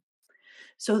run.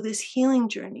 So, this healing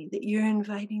journey that you're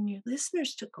inviting your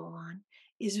listeners to go on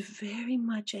is very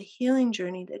much a healing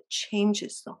journey that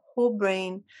changes the whole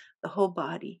brain, the whole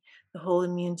body, the whole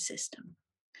immune system.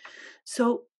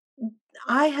 So,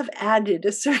 I have added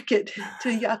a circuit to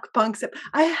Yak Pangsep.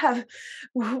 I have,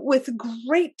 with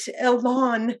great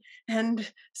elan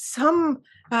and some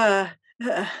uh,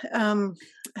 uh, um,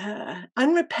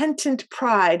 unrepentant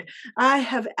pride, I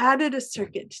have added a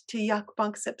circuit to Yak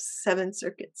Pangsep's 7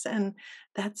 circuits, and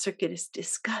that circuit is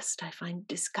disgust. I find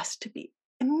disgust to be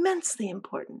immensely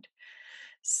important.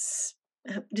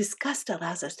 Disgust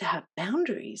allows us to have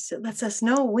boundaries. It lets us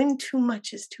know when too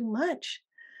much is too much.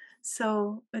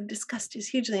 So, disgust is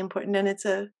hugely important, and it's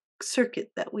a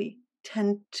circuit that we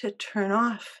tend to turn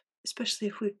off, especially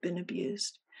if we've been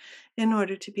abused, in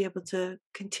order to be able to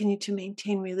continue to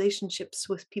maintain relationships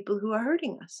with people who are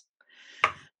hurting us.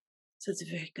 So, it's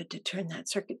very good to turn that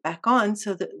circuit back on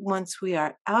so that once we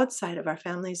are outside of our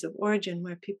families of origin,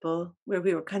 where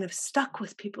we were kind of stuck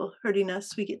with people hurting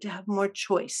us, we get to have more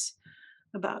choice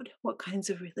about what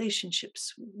kinds of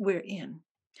relationships we're in.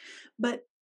 But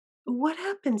what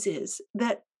happens is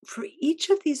that for each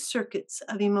of these circuits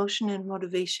of emotion and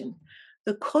motivation,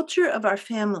 the culture of our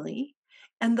family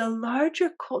and the larger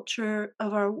culture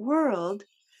of our world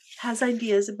has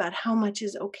ideas about how much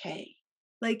is okay.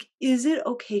 Like, is it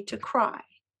okay to cry?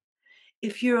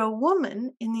 If you're a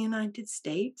woman in the United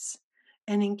States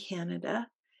and in Canada,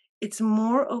 it's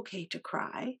more okay to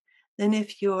cry than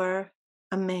if you're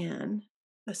a man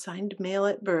assigned male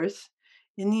at birth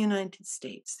in the United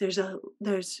States. There's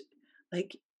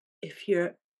like, if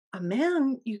you're a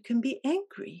man, you can be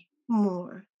angry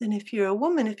more than if you're a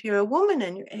woman. If you're a woman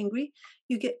and you're angry,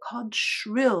 you get called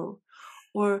shrill,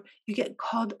 or you get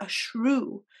called a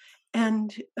shrew.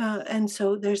 And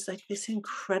so there's like this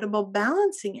incredible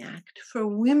balancing act for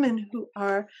women who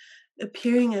are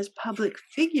appearing as public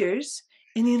figures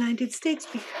in the United States,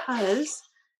 because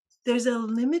there's a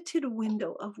limited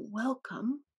window of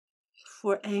welcome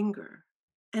for anger.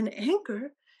 And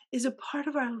anger is a part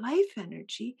of our life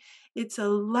energy. It's a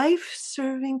life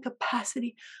serving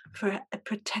capacity for a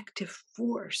protective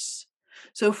force.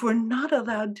 So if we're not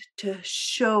allowed to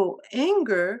show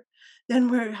anger, then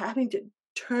we're having to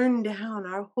turn down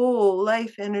our whole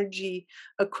life energy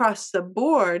across the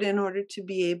board in order to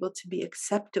be able to be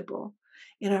acceptable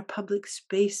in our public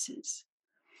spaces.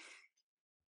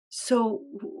 So,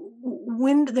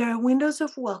 when there are windows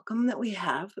of welcome that we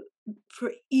have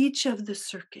for each of the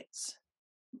circuits,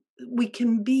 we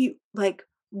can be like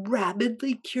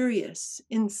rabidly curious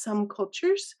in some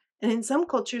cultures, and in some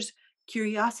cultures,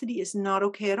 curiosity is not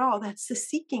okay at all. That's the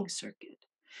seeking circuit.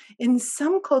 In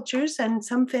some cultures and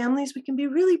some families, we can be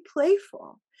really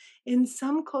playful. In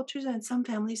some cultures and some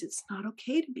families, it's not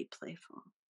okay to be playful.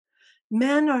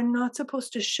 Men are not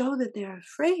supposed to show that they're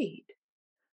afraid.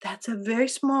 That's a very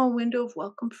small window of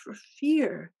welcome for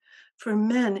fear for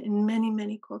men in many,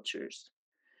 many cultures.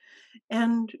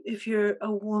 And if you're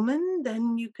a woman,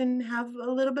 then you can have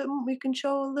a little bit, you can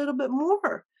show a little bit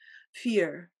more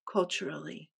fear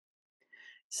culturally.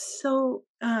 So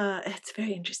it's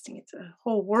very interesting. It's a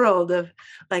whole world of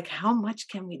like, how much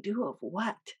can we do of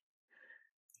what?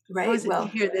 How Right. is it to Well,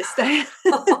 hear this, Diane?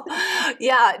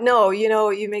 yeah, no,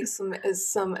 you make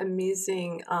some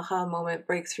amazing aha moment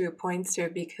breakthrough points here,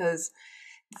 because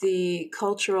the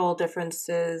cultural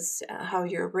differences, how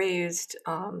you're raised,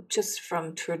 just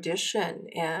from tradition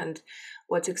and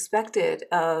what's expected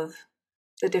of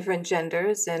the different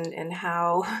genders, and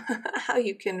how how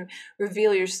you can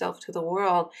reveal yourself to the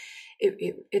world.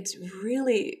 It's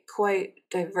really quite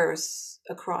diverse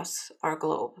across our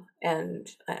globe, and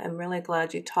I'm really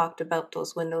glad you talked about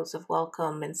those windows of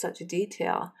welcome in such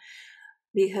detail,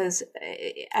 because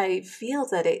I feel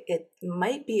that it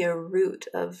might be a root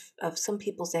of some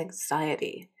people's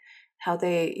anxiety, how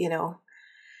they,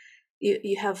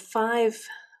 you have five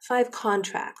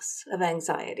contracts of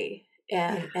anxiety,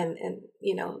 Yeah. and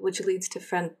which leads to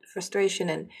frustration.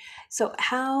 And so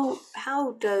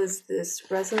how does this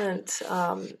resonant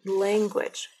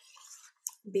language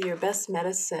be your best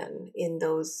medicine in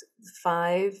those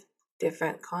 5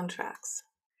 different contracts?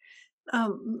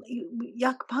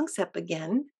 Jaak Panksepp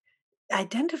again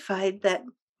identified that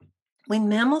when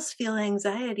mammals feel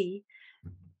anxiety,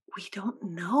 we don't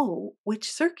know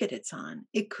which circuit it's on.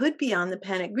 It could be on the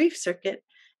panic grief circuit,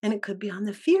 and it could be on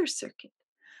the fear circuit.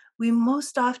 We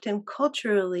most often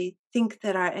culturally think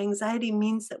that our anxiety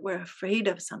means that we're afraid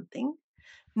of something,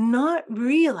 not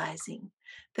realizing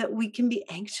that we can be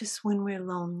anxious when we're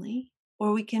lonely,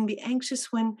 or we can be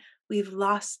anxious when we've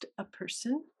lost a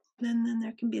person. Then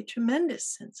there can be a tremendous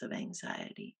sense of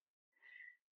anxiety.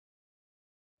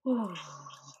 Oh,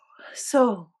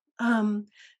 so,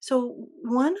 so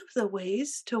one of the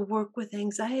ways to work with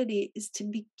anxiety is to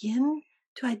begin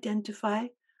to identify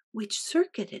which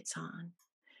circuit it's on.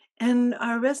 And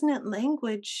our resonant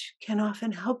language can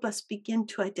often help us begin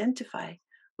to identify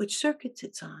which circuits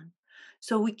it's on.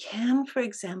 So we can, for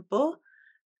example,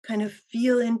 kind of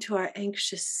feel into our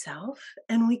anxious self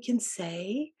and we can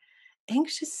say,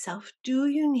 anxious self, do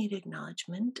you need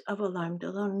acknowledgement of alarmed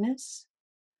aloneness?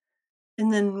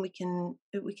 And then we can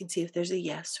see if there's a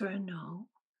yes or a no.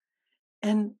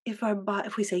 And if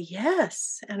we say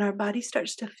yes, and our body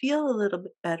starts to feel a little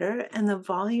bit better, and the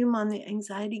volume on the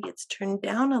anxiety gets turned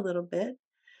down a little bit,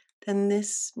 then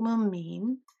this will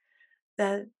mean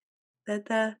that that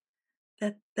the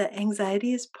that the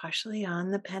anxiety is partially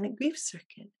on the panic grief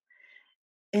circuit.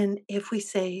 And if we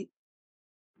say,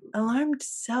 alarmed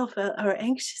self or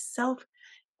anxious self,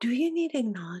 do you need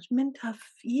acknowledgement of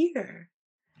fear?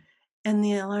 And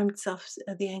the alarmed self,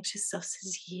 the anxious self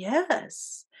says,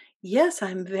 yes, yes,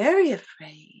 I'm very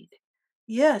afraid.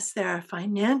 Yes, there are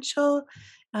financial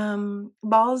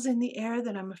balls in the air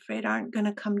that I'm afraid aren't going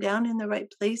to come down in the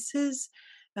right places.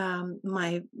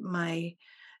 My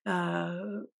uh,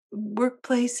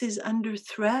 workplace is under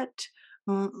threat.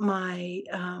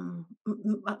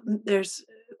 There's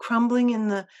crumbling in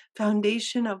the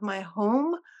foundation of my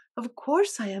home. Of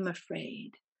course, I am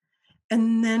afraid.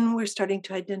 And then we're starting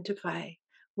to identify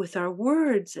with our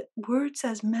words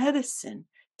as medicine,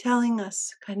 telling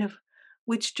us kind of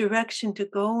which direction to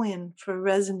go in for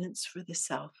resonance for the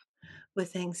self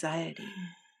with anxiety.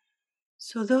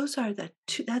 So those are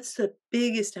that's the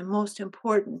biggest and most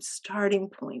important starting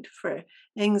point for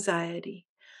anxiety.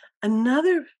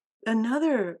 Another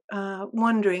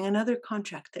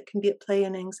contract that can be at play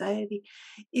in anxiety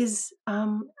is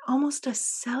almost a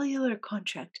cellular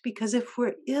contract, because if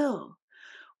we're ill,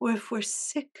 or if we're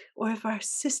sick, or if our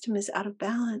system is out of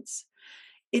balance,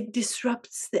 it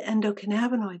disrupts the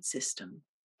endocannabinoid system.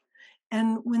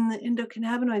 And when the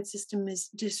endocannabinoid system is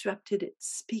disrupted, it's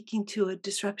speaking to a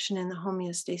disruption in the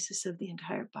homeostasis of the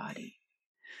entire body.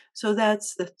 So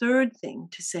that's the third thing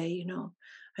to say,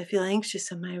 I feel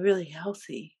anxious. Am I really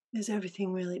healthy? Is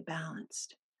everything really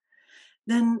balanced?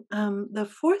 Then the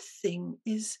fourth thing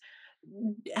is,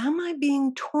 am I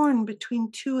being torn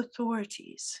between two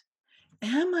authorities?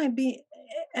 Am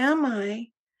I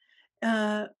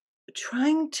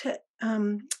trying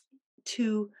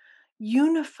to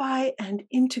unify and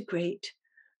integrate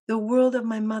the world of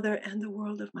my mother and the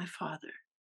world of my father?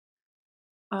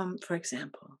 For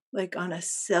example, like on a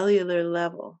cellular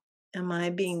level, am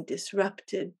I being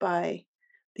disrupted by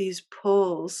these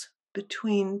pulls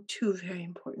between two very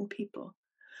important people?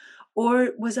 Or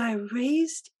was I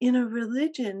raised in a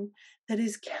religion that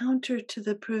is counter to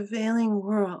the prevailing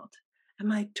world?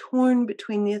 Am I torn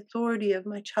between the authority of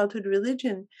my childhood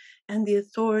religion and the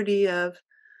authority of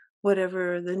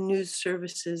whatever the news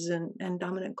services and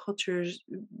dominant cultures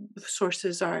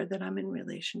sources are that I'm in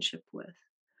relationship with?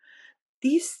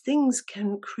 These things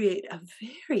can create a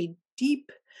very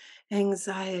deep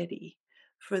anxiety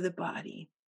for the body.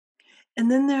 And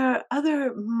then there are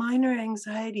other minor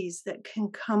anxieties that can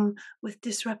come with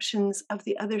disruptions of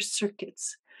the other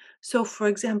circuits. So, for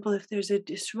example, if there's a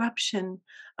disruption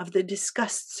of the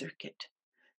disgust circuit,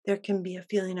 there can be a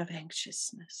feeling of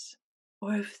anxiousness.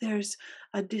 Or if there's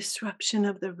a disruption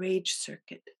of the rage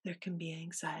circuit, there can be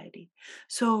anxiety.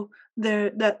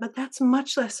 But that's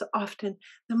much less often.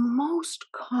 The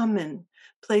most common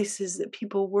places that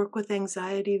people work with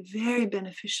anxiety very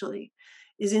beneficially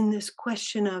is in this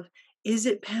question of, is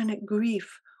it panic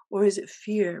grief or is it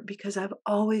fear? Because I've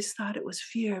always thought it was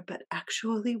fear, but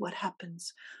actually, what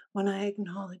happens when I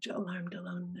acknowledge alarmed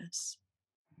aloneness?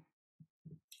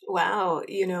 Wow,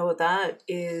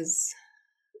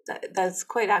 that's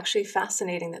quite actually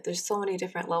fascinating that there's so many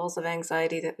different levels of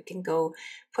anxiety that we can go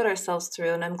put ourselves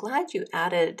through. And I'm glad you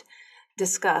added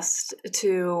disgust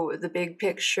to the big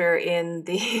picture in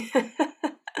the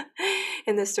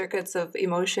in the circuits of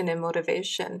emotion and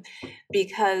motivation,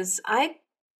 because I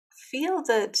feel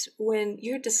that when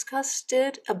you're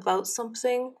disgusted about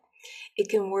something, it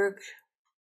can work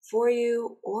for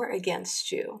you or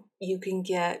against you. You can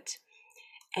get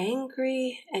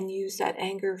angry and use that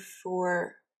anger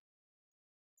for,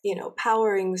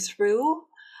 powering through,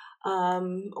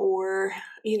 or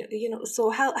so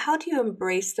how do you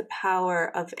embrace the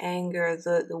power of anger,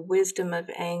 the wisdom of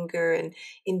anger, and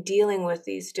in dealing with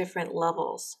these different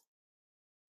levels?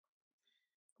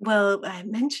 Well, I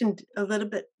mentioned a little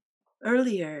bit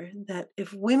earlier that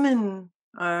if women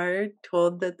are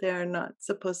told that they are not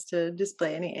supposed to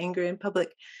display any anger in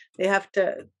public, they have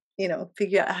to,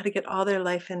 figure out how to get all their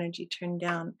life energy turned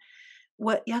down.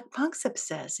 What Yak Panksepp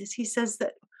says is he says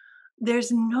that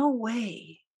there's no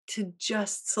way to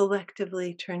just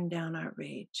selectively turn down our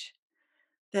rage.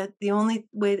 That the only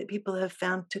way that people have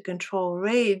found to control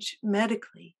rage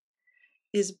medically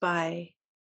is by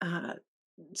uh,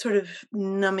 sort of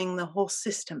numbing the whole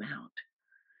system out.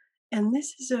 And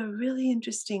this is a really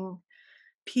interesting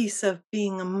piece of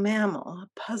being a mammal,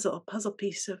 puzzle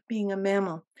piece of being a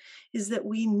mammal, is that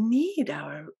we need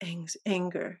our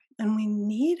anger and we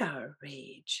need our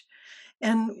rage.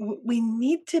 And we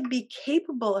need to be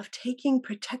capable of taking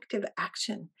protective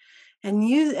action and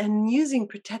using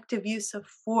protective use of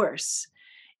force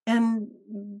and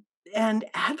and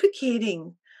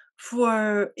advocating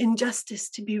for injustice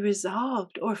to be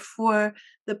resolved or for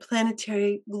the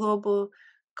planetary global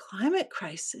climate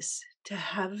crisis to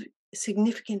have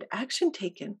significant action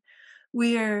taken.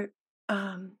 We are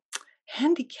um,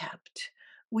 handicapped.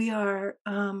 We are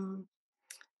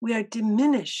we are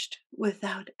diminished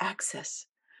without access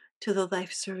to the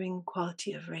life-serving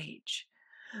quality of rage.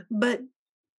 But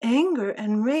anger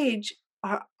and rage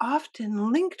are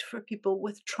often linked for people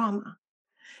with trauma,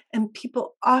 and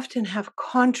people often have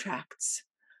contracts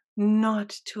not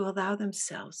to allow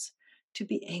themselves to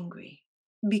be angry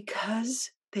because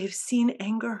they've seen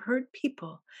anger hurt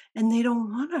people and they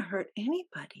don't want to hurt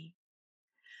anybody.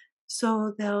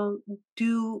 So they'll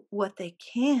do what they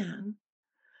can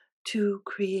to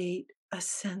create a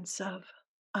sense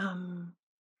um,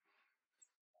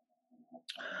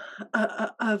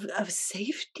 of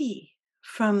safety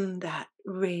from that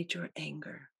rage or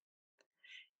anger.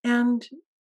 And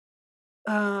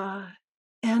uh,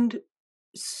 and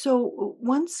so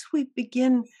once we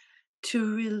begin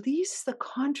to release the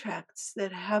contracts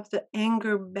that have the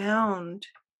anger bound,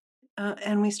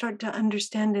 and we start to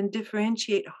understand and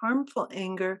differentiate harmful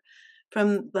anger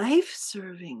from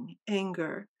life-serving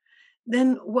anger,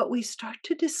 then what we start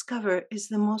to discover is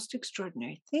the most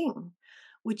extraordinary thing,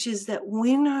 which is that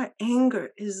when our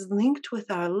anger is linked with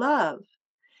our love,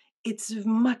 it's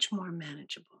much more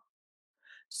manageable.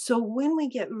 So when we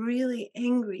get really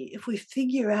angry, if we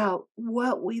figure out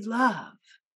what we love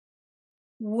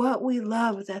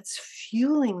that's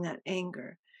fueling that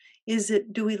anger,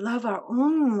 do we love our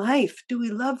own life? Do we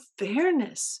love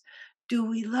fairness? Do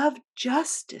we love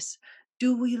justice?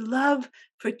 Do we love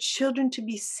for children to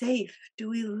be safe? Do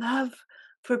we love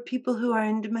for people who are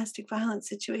in domestic violence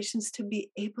situations to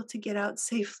be able to get out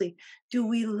safely? Do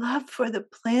we love for the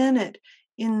planet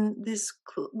in this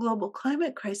global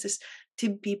climate crisis to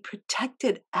be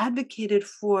protected, advocated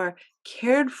for,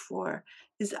 cared for?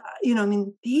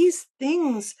 These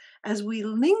things, as we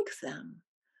link them,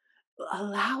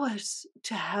 allow us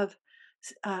to have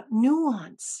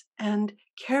nuance and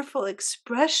careful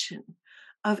expression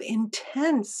of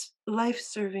intense,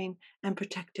 life-serving, and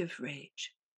protective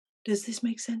rage. Does this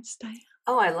make sense, Diane?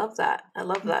 Oh, I love that. I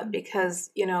love that Mhm.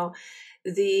 because,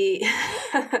 the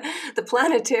the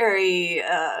planetary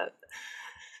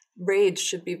rage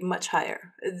should be much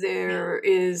higher. Yeah. There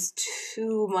is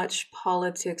too much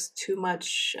politics, too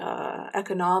much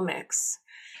economics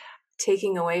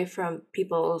taking away from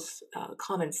people's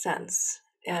common sense.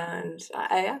 And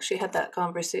I actually had that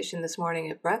conversation this morning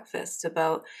at breakfast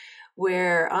about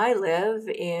where I live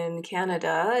in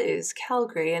Canada is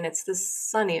Calgary, and it's the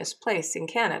sunniest place in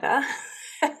Canada.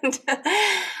 And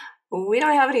we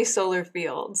don't have any solar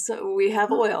fields. We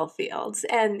have Oh, oil fields,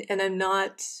 and I'm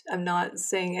not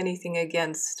saying anything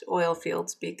against oil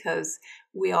fields because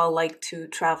we all like to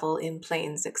travel in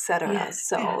planes, etc. yes,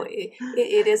 yeah. So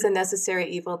it is a necessary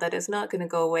evil that is not going to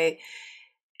go away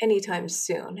anytime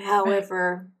soon. Right.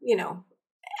 However,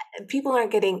 people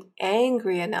aren't getting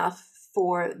angry enough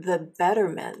for the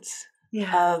betterment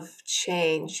Yeah. of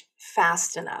change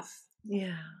fast enough,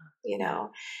 Yeah. you Yeah.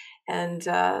 know. And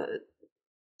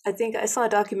I think I saw a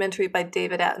documentary by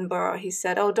David Attenborough. He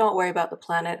said, "Oh, don't worry about the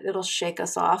planet; it'll shake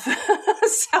us off."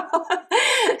 so,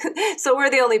 so we're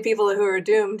the only people who are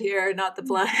doomed here, not the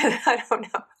planet. I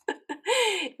don't know.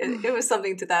 It was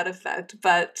something to that effect,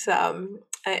 but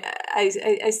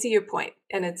I see your point,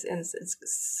 and it's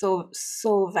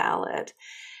so valid,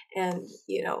 and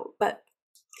but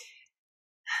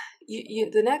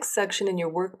the next section in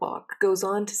your workbook goes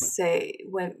on to say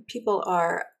when people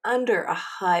are under a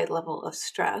high level of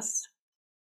stress,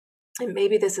 and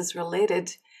maybe this is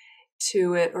related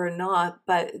to it or not,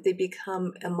 but they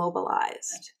become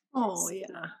immobilized. Oh,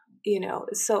 yeah.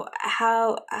 So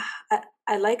how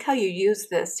I like how you use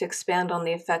this to expand on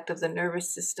the effect of the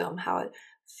nervous system, how it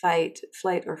fight,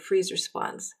 flight, or freeze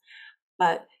response.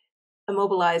 but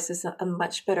immobilized is a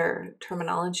much better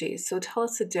terminology. So tell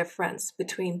us the difference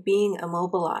between being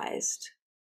immobilized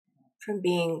from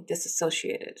being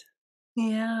disassociated.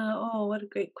 Yeah. Oh, what a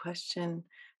great question.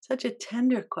 Such a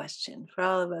tender question for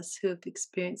all of us who have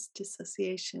experienced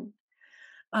dissociation.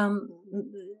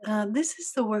 This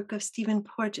is the work of Stephen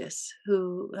Porges,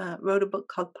 who wrote a book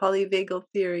called Polyvagal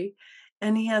Theory.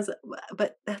 And he has,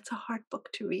 but that's a hard book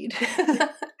to read.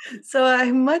 So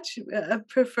I much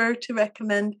prefer to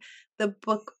recommend the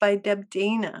book by Deb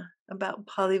Dana about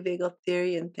polyvagal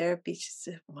theory and therapy. She's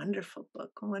a wonderful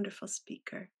book, a wonderful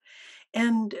speaker.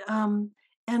 And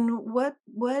what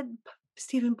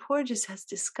Stephen Porges has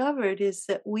discovered is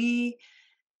that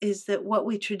what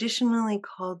we traditionally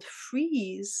called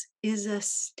freeze is a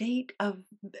state of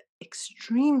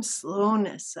extreme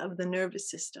slowness of the nervous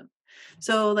system.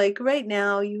 So, like right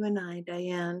now, you and I,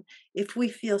 Diane, if we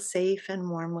feel safe and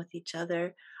warm with each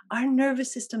other, our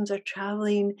nervous systems are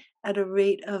traveling at a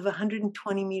rate of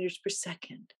 120 meters per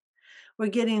second. We're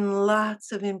getting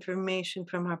lots of information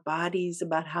from our bodies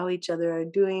about how each other are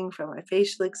doing, from our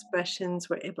facial expressions.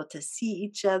 We're able to see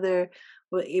each other.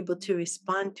 We're able to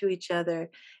respond to each other.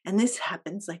 And this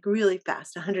happens like really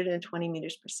fast, 120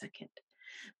 meters per second.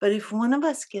 But if one of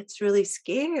us gets really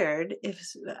scared,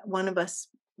 if one of us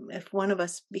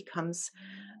becomes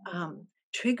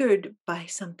triggered by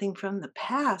something from the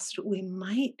past, we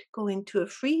might go into a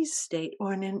freeze state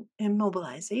or an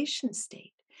immobilization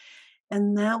state.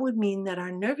 And that would mean that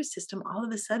our nervous system all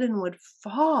of a sudden would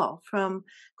fall from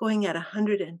going at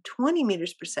 120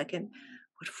 meters per second,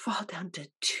 would fall down to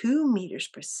 2 meters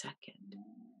per second.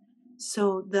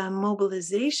 So the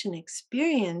mobilization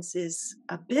experience is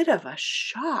a bit of a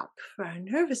shock for our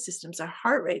nervous systems. Our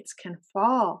heart rates can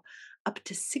fall up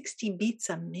to 60 beats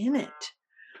a minute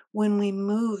when we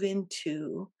move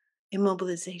into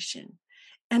immobilization.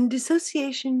 And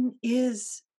dissociation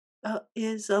is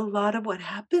a lot of what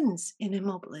happens in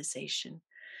immobilization.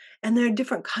 And there are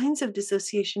different kinds of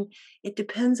dissociation. It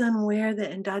depends on where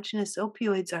the endogenous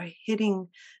opioids are hitting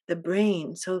the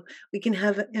brain. So we can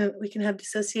have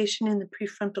dissociation in the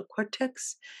prefrontal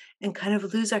cortex and kind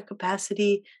of lose our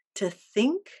capacity to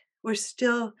think. We're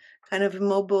still kind of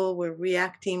immobile. We're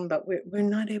reacting, but we're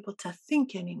not able to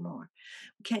think anymore.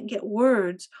 We can't get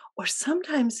words. Or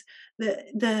sometimes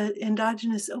the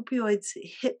endogenous opioids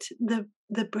hit the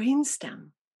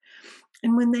brainstem.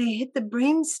 And when they hit the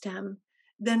brainstem,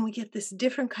 then we get this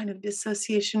different kind of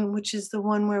dissociation, which is the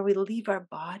one where we leave our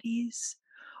bodies,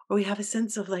 or we have a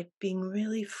sense of like being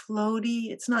really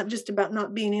floaty. It's not just about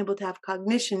not being able to have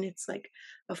cognition, it's like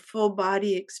a full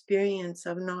body experience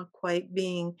of not quite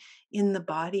being in the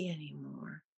body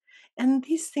anymore. And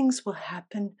these things will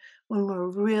happen when we're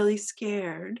really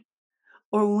scared,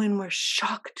 or when we're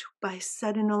shocked by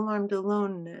sudden alarmed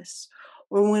aloneness,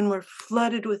 or when we're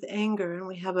flooded with anger and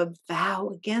we have a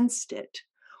vow against it,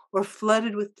 or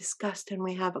flooded with disgust and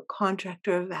we have a contract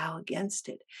or a vow against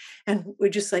it. And we're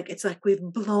just like, it's like we've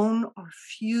blown our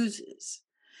fuses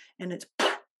and it's,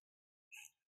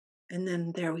 and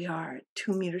then there we are at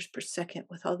 2 meters per second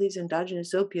with all these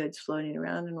endogenous opioids floating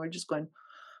around. And we're just going,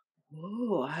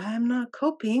 whoa, I'm not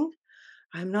coping.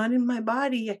 I'm not in my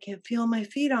body. I can't feel my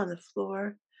feet on the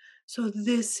floor. So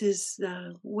this is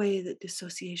the way that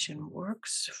dissociation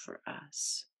works for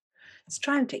us. It's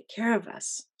trying to take care of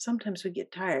us. Sometimes we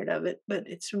get tired of it, but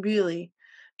it's really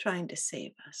trying to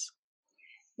save us.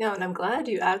 Yeah, and I'm glad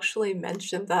you actually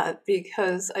mentioned that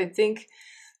because I think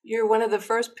you're one of the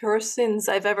first persons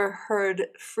I've ever heard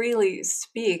freely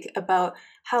speak about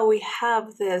how we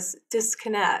have this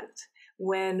disconnect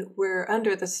when we're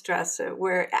under the stress,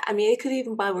 where, I mean, it could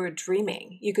even while we're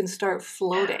dreaming, you can start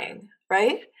floating,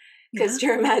 right? Because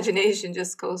your imagination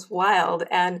just goes wild.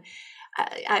 And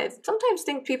I sometimes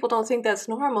think people don't think that's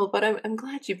normal, but I'm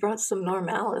glad you brought some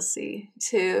normalcy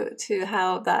to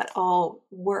how that all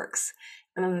works.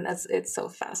 And it's so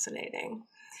fascinating.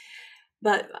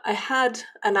 But I had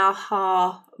an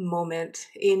aha moment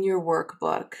in your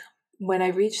workbook when I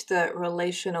reached the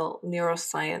relational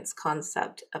neuroscience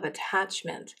concept of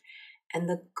attachment and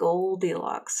the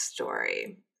Goldilocks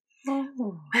story.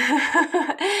 Oh.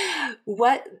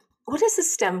 What does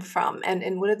this stem from,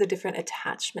 and what are the different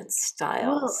attachment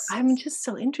styles? Well, I'm just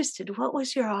so interested. What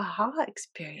was your aha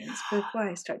experience before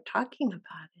I start talking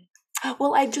about it?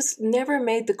 Well, I just never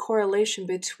made the correlation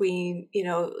between,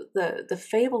 the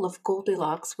fable of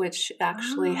Goldilocks, which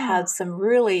actually had some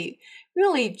really,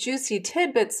 really juicy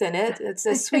tidbits in it. It's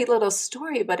a sweet little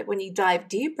story, but when you dive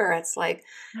deeper, it's like,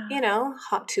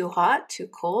 hot, too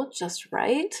cold, just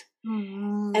right.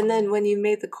 Mm-hmm. And then when you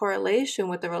made the correlation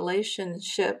with the relational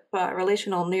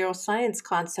neuroscience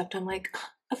concept, I'm like,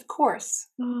 Of course.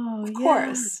 Oh, Of yeah,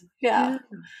 course. Yeah. yeah.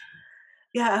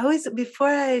 Yeah, I always before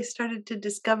I started to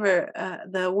discover,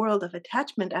 the world of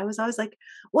attachment, I was always like,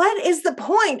 "What is the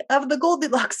point of the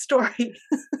Goldilocks story?"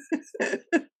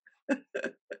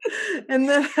 And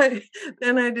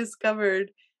then I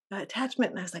discovered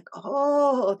attachment, and I was like,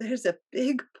 "Oh, there's a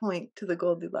big point to the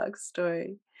Goldilocks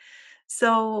story."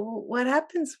 So, what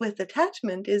happens with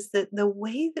attachment is that the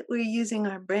way that we're using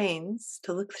our brains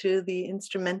to look through the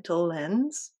instrumental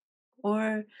lens,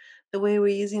 or the way we're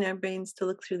using our brains to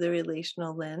look through the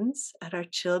relational lens at our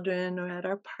children or at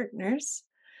our partners,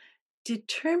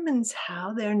 determines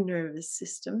how their nervous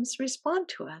systems respond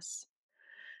to us.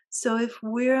 So, if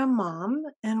we're a mom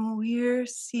and we're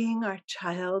seeing our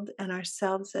child and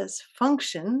ourselves as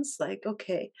functions, like,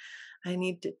 okay, I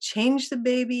need to change the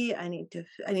baby, I need to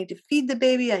feed the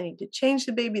baby, I need to change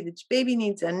the baby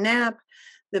needs a nap,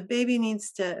 the baby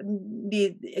needs to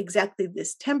be exactly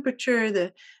this temperature,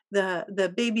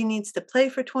 the baby needs to play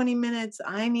for 20 minutes,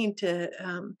 I need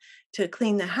to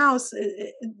clean the house,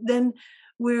 then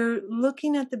we're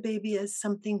looking at the baby as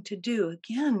something to do.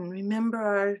 Again, remember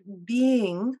our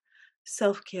being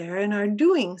self care and our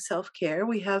doing self care.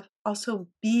 We have also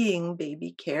being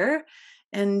baby care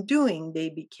and doing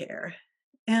baby care.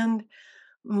 And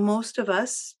most of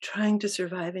us trying to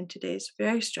survive in today's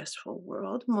very stressful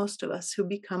world, most of us who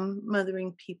become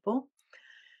mothering people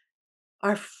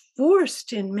are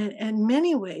forced in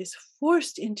many ways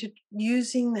forced into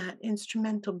using that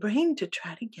instrumental brain to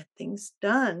try to get things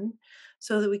done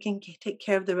so that we can take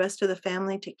care of the rest of the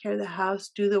family, take care of the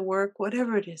house, do the work,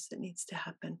 whatever it is that needs to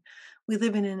happen. We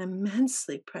live in an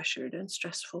immensely pressured and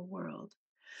stressful world.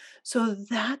 So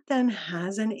that then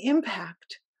has an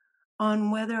impact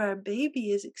on whether our baby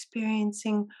is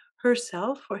experiencing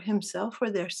herself or himself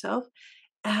or their self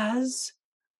as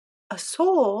a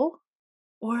soul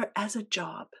or as a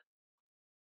job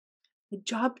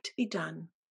to be done.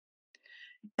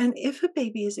 And if a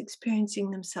baby is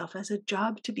experiencing themselves as a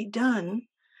job to be done,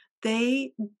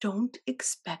 they don't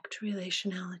expect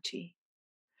relationality.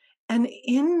 And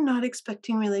in not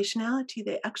expecting relationality,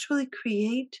 they actually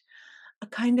create a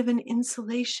kind of an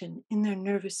insulation in their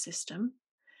nervous system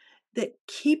that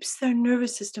keeps their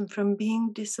nervous system from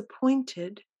being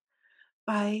disappointed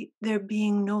by there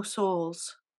being no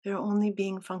souls, there only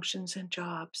being functions and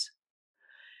jobs.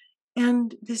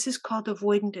 And this is called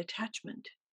avoidant attachment.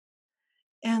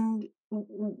 And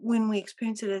when we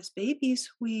experience it as babies,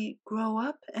 we grow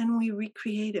up and we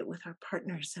recreate it with our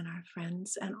partners and our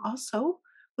friends and also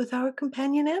with our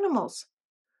companion animals.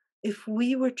 If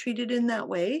we were treated in that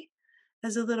way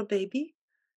as a little baby,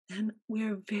 then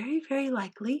we're very, very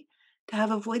likely to have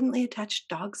avoidantly attached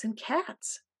dogs and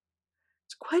cats.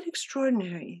 It's quite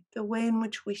extraordinary the way in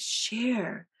which we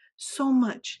share so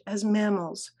much as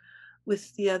mammals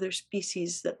with the other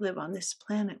species that live on this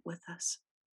planet with us.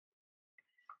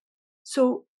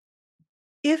 So,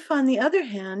 if on the other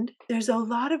hand, there's a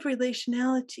lot of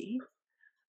relationality,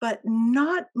 but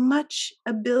not much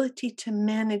ability to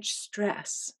manage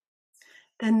stress,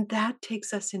 then that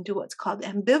takes us into what's called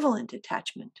ambivalent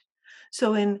attachment.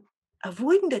 So, in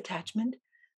avoidant attachment,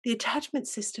 the attachment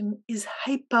system is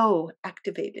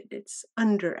hypoactivated, it's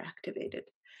underactivated.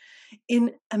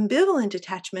 In ambivalent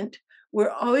attachment, we're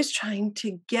always trying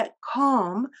to get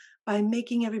calm by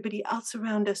making everybody else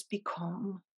around us be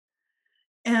calm.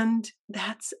 And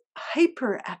that's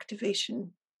hyperactivation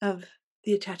of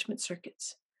the attachment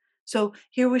circuits. So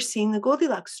here we're seeing the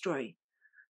Goldilocks story.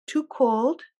 Too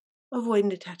cold,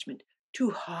 avoidant attachment. Too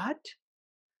hot,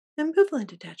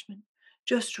 ambivalent attachment.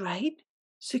 Just right,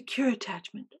 secure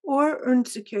attachment. Or earned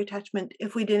secure attachment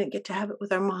if we didn't get to have it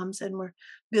with our moms and we're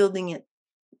building it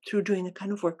through doing the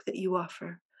kind of work that you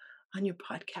offer on your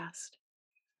podcast.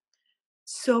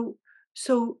 So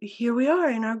so here we are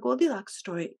in our Goldilocks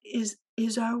story. Is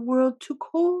our world too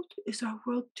cold? Is our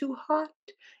world too hot?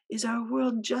 Is our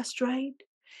world just right?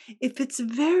 If it's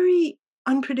very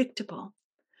unpredictable,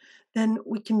 then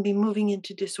we can be moving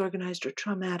into disorganized or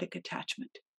traumatic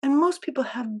attachment. And most people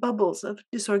have bubbles of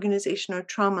disorganization or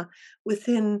trauma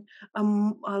within a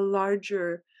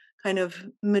larger kind of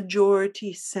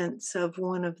majority sense of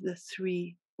one of the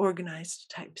three organized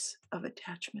types of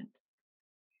attachment.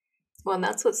 Well, and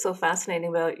that's what's so fascinating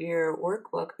about your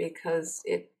workbook because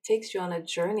it takes you on a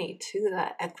journey to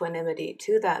that equanimity,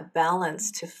 to that balance,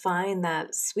 to find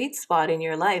that sweet spot in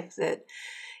your life that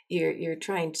you're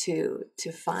trying to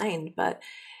find. But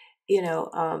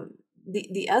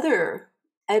the other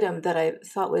item that I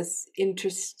thought was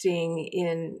interesting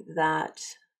in that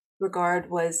regard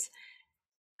was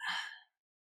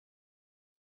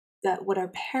that what our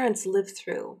parents lived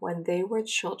through when they were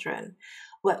children,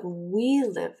 what we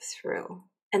live through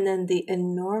and then the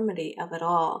enormity of it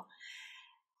all.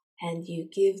 And you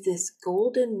give this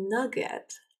golden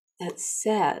nugget that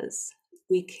says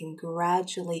we can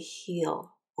gradually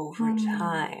heal over Mm,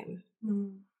 time.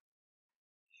 mm.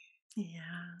 Yeah,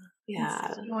 it's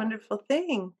such Yeah, a wonderful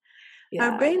thing.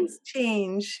 Our yeah, brains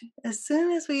change as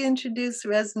soon as we introduce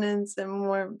resonance and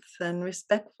warmth and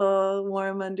respectful,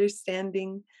 warm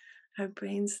understanding. Our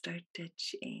brains start to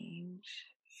change.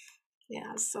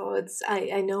 yeah. So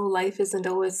I know life isn't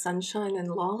always sunshine and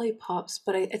lollipops,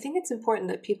 but I think it's important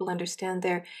that people understand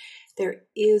there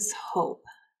is hope.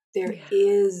 Yeah.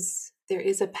 There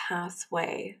is a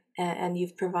pathway, and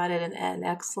you've provided an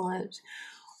excellent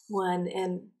one.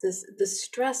 And the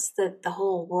stress that the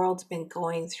whole world's been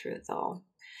going through, though.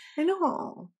 I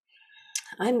know.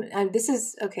 I'm this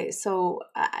is okay. So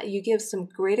you give some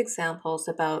great examples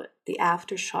about the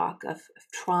aftershock of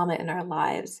trauma in our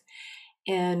lives,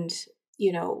 and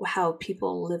how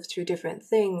people live through different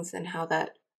things, and how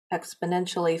that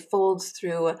exponentially folds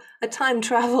through a time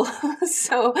travel.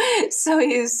 So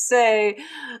you say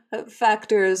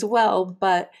factor as well,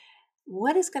 but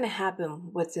what is going to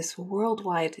happen with this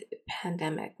worldwide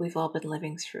pandemic we've all been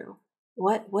living through?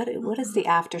 What is the Mhm.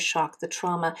 aftershock, the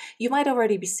trauma? You might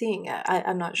already be seeing it.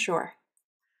 I'm not sure.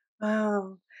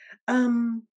 Wow.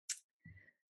 Um,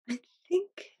 I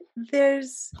think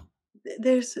there's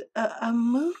there's a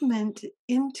movement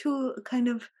into a kind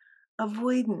of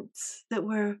avoidance that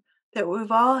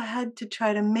we've all had to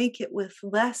try to make it with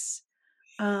less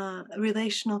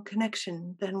relational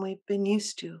connection than we've been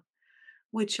used to,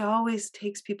 which always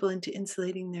takes people into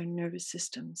insulating their nervous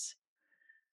systems.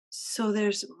 So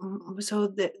there's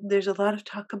a lot of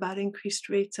talk about increased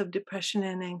rates of depression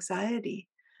and anxiety,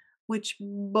 which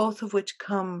both of which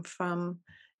come from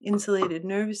insulated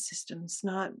nervous systems,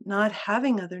 not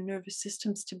having other nervous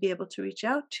systems to be able to reach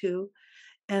out to,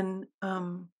 and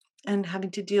having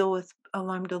to deal with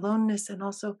alarmed aloneness, and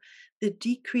also the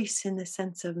decrease in the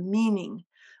sense of meaning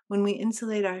when we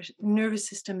insulate our nervous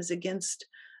systems against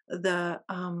the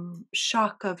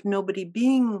shock of nobody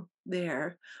being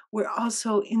there. We're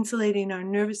also insulating our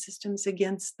nervous systems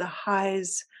against the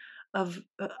highs of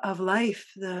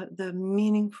life, the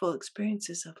meaningful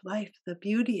experiences of life, the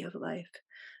beauty of life,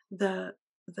 the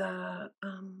the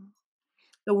um,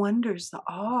 the wonders, the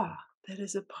awe that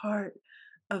is a part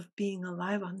of being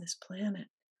alive on this planet.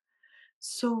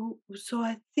 So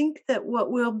I think that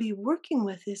what we'll be working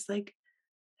with is like,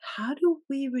 how do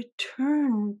we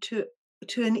return to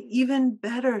an even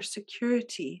better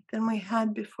security than we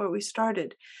had before we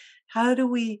started? How do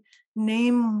we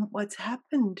name what's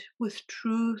happened with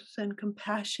truth and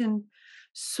compassion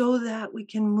so that we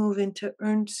can move into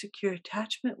earned secure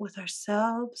attachment with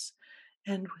ourselves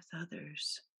and with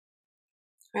others?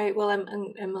 Right. Well,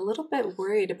 I'm a little bit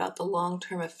worried about the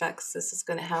long-term effects this is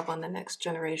going to have on the next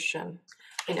generation.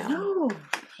 You know, No.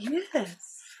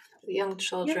 Yes. the young Yes.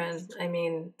 children. I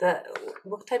mean, the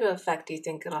what type of effect do you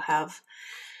think it'll have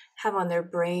on their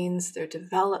brains, their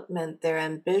development, their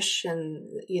ambition?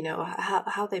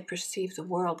 How they perceive the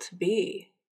world to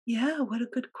be. Yeah, what a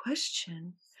good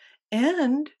question.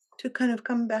 And to kind of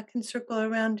come back and circle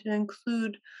around and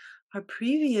include our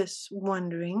previous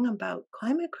wondering about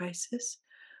climate crisis,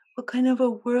 what kind of a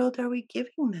world are we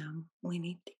giving them? We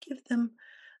need to give them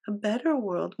a better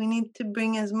world. We need to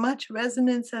bring as much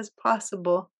resonance as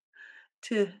possible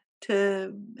to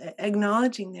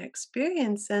acknowledging their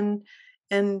experience, and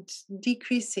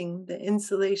decreasing the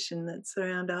insulation that's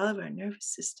around all of our nervous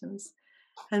systems,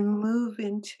 and move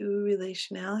into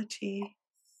relationality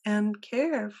and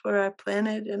care for our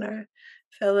planet and our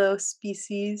fellow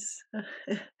species,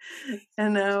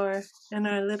 and our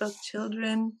little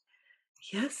children.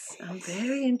 Yes, I'm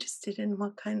very interested in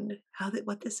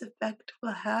what this effect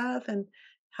will have, and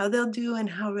how they'll do, and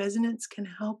how resonance can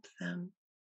help them.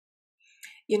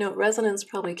 Resonance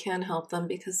probably can help them,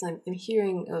 because I'm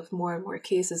hearing of more and more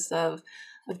cases of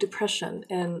depression.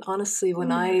 And honestly, when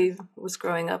Yeah. I was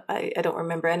growing up, I don't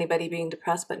remember anybody being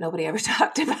depressed, but nobody ever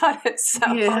talked about it.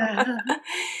 So Yeah.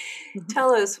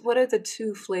 tell us, what are the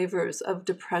two flavors of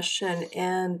depression,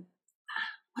 and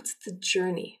what's the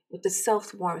journey with the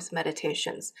self-warmth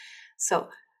meditations? So,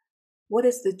 what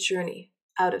is the journey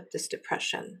out of this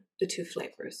depression, the two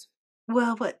flavors?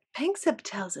 Well, what Panksepp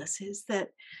tells us is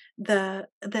that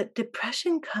that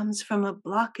depression comes from a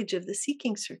blockage of the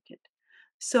seeking circuit.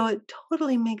 So it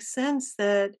totally makes sense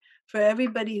that for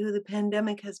everybody who the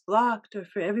pandemic has blocked, or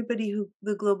for everybody who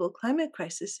the global climate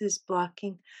crisis is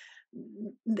blocking,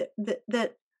 that that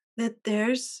that, that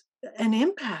there's an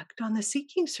impact on the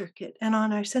seeking circuit and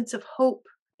on our sense of hope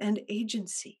and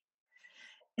agency.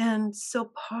 And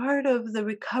so part of the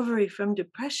recovery from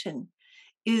depression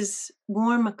is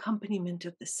warm accompaniment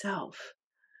of the self.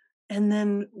 And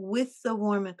then with the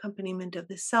warm accompaniment of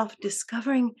the self,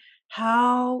 discovering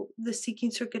how the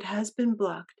seeking circuit has been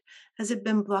blocked. Has it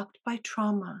been blocked by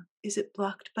trauma? Is it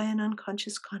blocked by an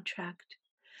unconscious contract?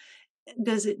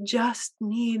 Does it just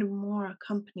need more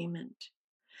accompaniment?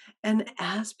 And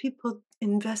as people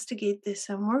investigate this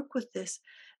and work with this,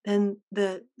 then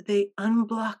they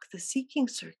unblock the seeking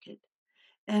circuit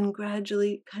and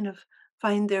gradually kind of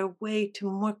find their way to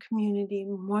more community,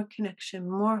 more connection,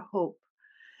 more hope.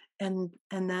 And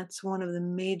that's one of the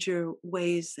major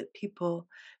ways that people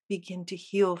begin to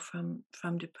heal from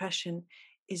depression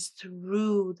is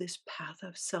through this path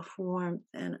of self-warmth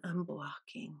and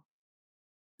unblocking.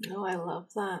 Oh, I love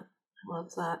that. I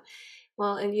love that.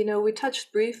 Well, and we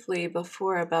touched briefly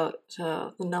before about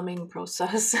the numbing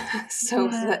process, so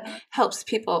that Yeah, helps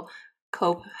people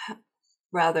cope.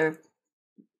 Rather,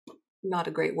 not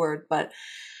a great word, but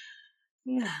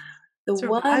yeah. the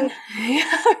one, Survive.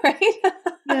 yeah, right,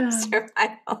 Yeah.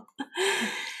 survival.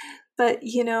 But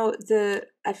the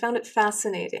I found it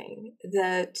fascinating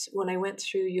that when I went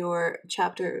through your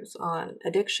chapters on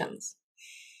addictions,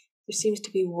 there seems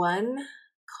to be one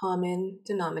common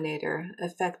denominator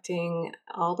affecting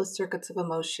all the circuits of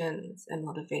emotions and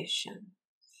motivation.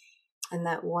 And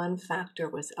that one factor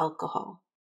was alcohol.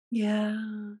 Yeah,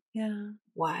 yeah, yeah.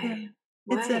 Why?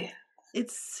 It's a Why?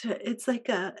 it's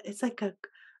like a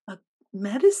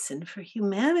medicine for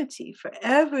humanity, for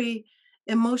every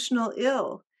emotional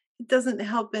ill. It doesn't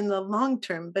help in the long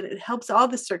term, but it helps all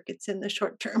the circuits in the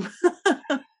short term.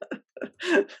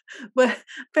 But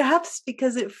perhaps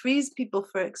because it frees people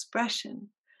for expression.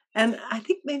 And I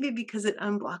think maybe because it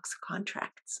unblocks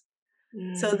contracts.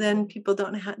 So then Mm. people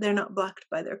don't they're not blocked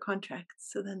by their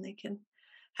contracts. So then they can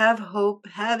have hope,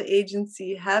 have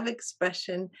agency, have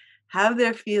expression, have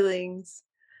their feelings.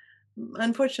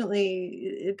 Unfortunately,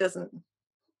 it doesn't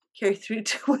carry through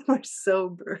to when we're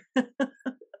sober.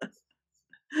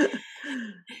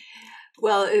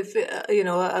 Well, if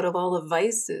out of all the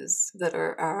vices that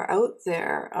are out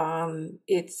there,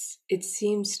 it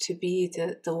seems to be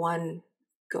the one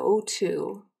go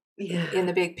to in Yeah.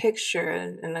 the big picture.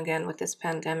 And again, with this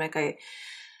pandemic,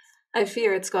 I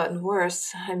fear it's gotten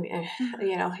worse. I mean,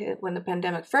 when the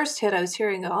pandemic first hit, I was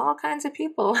hearing all kinds of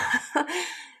people.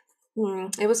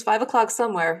 It was 5 o'clock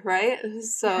somewhere, right? Yeah.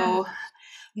 So,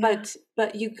 Yeah.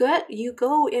 but you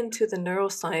go into the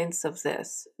neuroscience of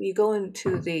this. You go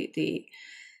into the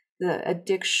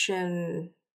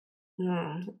addiction.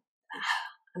 Hmm,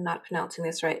 I'm not pronouncing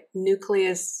this right.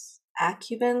 Nucleus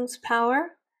accumbens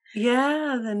power.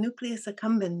 Yeah, the nucleus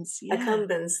accumbens. Yeah.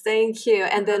 Accumbens, thank you.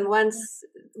 And Uh-huh. then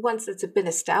once it's been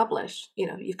established,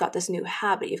 you've got this new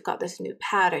habit, you've got this new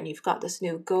pattern, you've got this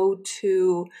new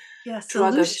go-to Yeah,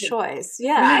 drug of solution. choice.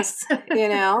 Right. Yes,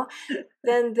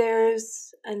 then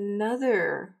there's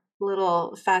another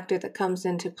little factor that comes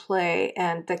into play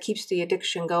and that keeps the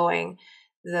addiction going,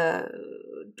 the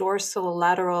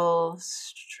dorsolateral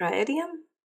striatum.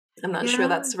 I'm not sure Yeah,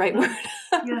 that's the right yeah, word,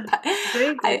 yeah. but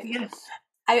Very good. I, Yes.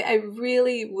 I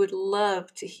really would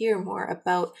love to hear more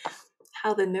about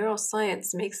how the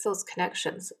neuroscience makes those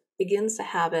connections, begins the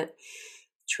habit,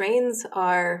 trains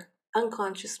our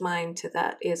unconscious mind to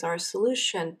that is our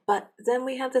solution. But then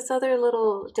we have this other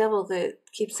little devil that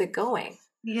keeps it going.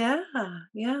 Yeah,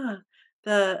 yeah.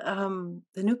 The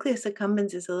nucleus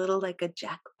accumbens is a little like a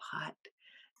jackpot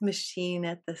machine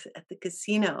at the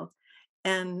casino.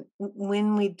 And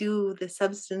when we do the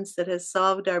substance that has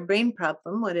solved our brain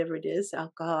problem, whatever it is,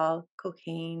 alcohol,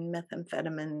 cocaine,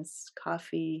 methamphetamines,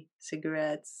 coffee,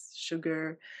 cigarettes,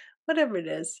 sugar, whatever it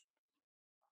is,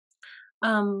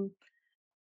 um,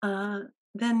 uh,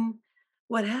 then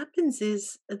what happens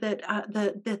is that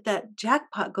that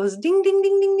jackpot goes ding ding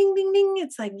ding ding ding ding ding.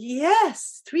 It's like,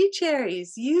 yes, three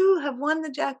cherries, you have won the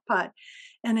jackpot,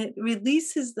 and it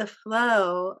releases the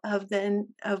flow of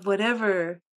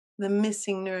whatever the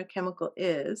missing neurochemical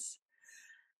is.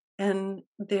 And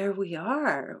there we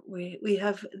are. We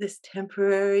have this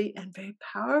temporary and very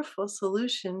powerful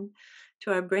solution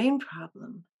to our brain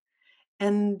problem.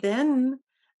 And then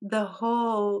the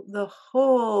whole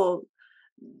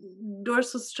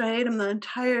dorsal striatum, the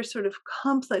entire sort of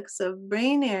complex of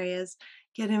brain areas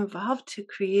get involved to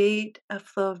create a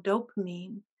flow of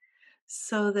dopamine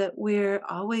so that we're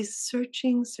always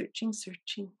searching, searching,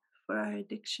 searching for our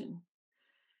addiction.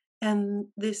 And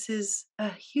this is a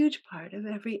huge part of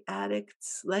every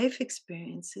addict's life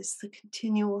experience is the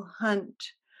continual hunt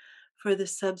for the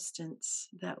substance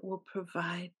that will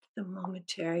provide the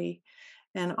momentary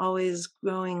and always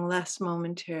growing less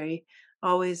momentary,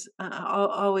 always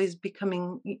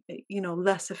becoming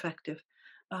less effective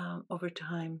over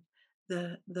time.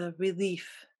 the relief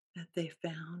that they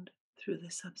found through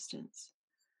the substance,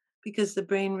 because the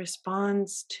brain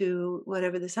responds to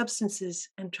whatever the substance is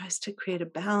and tries to create a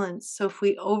balance. So if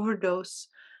we overdose,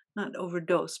 not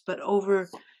overdose, but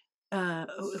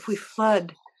if we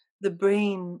flood the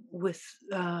brain with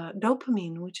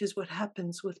dopamine, which is what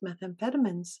happens with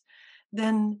methamphetamines,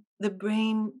 then the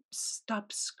brain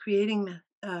stops creating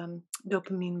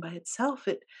dopamine by itself.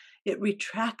 It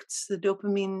retracts the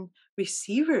dopamine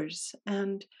receivers,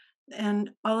 and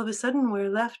all of a sudden we're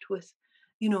left with,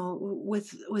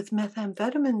 with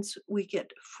methamphetamines, we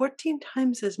get 14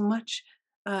 times as much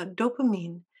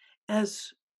dopamine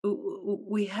as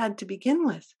we had to begin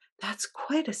with. That's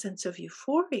quite a sense of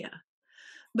euphoria.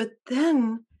 But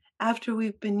then, after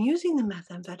we've been using the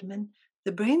methamphetamine,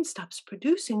 the brain stops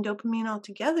producing dopamine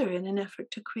altogether in an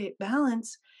effort to create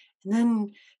balance. And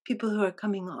then people who are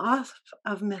coming off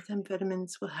of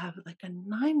methamphetamines will have like a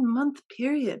 9-month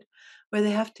period where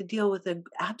they have to deal with an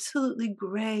absolutely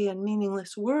gray and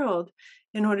meaningless world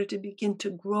in order to begin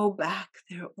to grow back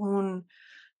their own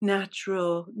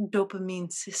natural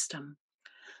dopamine system.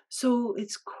 So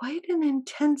it's quite an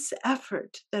intense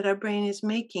effort that our brain is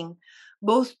making,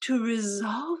 both to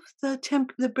resolve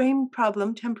the brain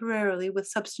problem temporarily with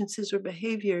substances or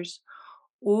behaviors,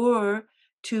 or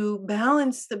to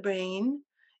balance the brain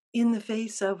in the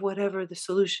face of whatever the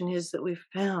solution is that we've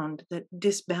found that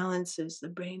disbalances the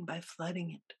brain by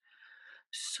flooding it.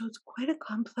 So it's quite a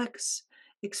complex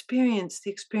experience,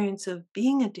 the experience of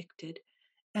being addicted.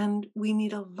 And we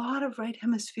need a lot of right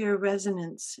hemisphere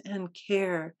resonance and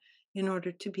care in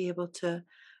order to be able to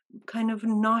kind of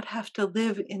not have to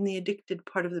live in the addicted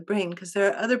part of the brain, because there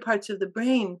are other parts of the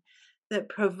brain that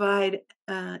provide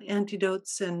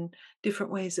antidotes and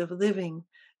different ways of living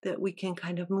that we can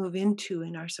kind of move into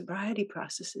in our sobriety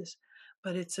processes.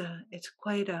 But it's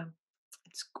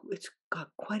got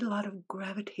quite a lot of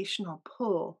gravitational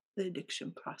pull, the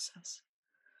addiction process.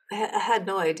 I had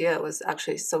no idea it was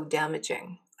actually so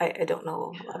damaging. I don't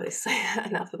know, obviously,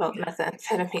 enough about Yeah.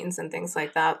 methamphetamines and things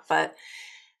like that, but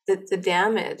the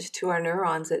damage to our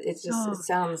neurons, it Oh,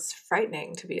 sounds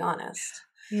frightening, to be honest.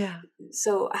 yeah.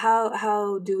 So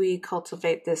how do we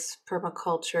cultivate this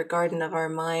permaculture garden of our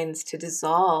minds to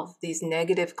dissolve these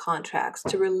negative contracts,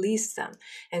 to release them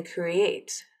and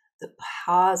create the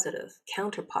positive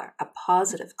counterpart, a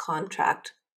positive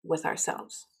contract with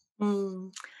ourselves,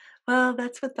 Mm. Well,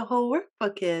 that's what the whole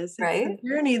workbook is. It's a right?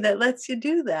 journey that lets you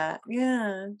do that.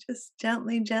 Yeah, just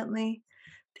gently, gently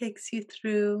takes you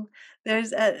through.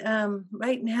 There's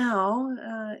right now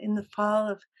in the fall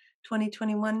of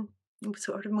 2021,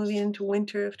 sort of moving into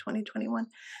winter of 2021.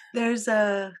 There's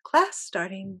a class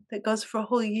starting that goes for a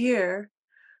whole year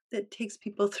that takes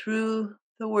people through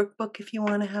the workbook if you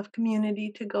want to have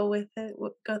community to go with it,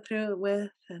 go through it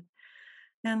with,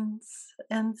 and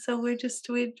so we just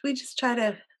try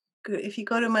to if you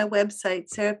go to my website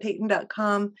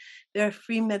sarahpayton.com, there are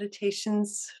free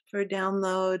meditations for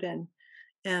download,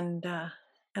 and uh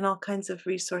and all kinds of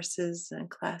resources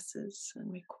and classes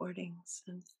and recordings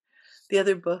and the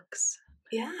other books.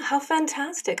 Yeah, how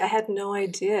fantastic. I had no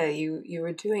idea you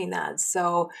were doing that.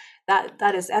 So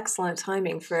that is excellent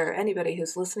timing for anybody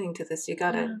who's listening to this. You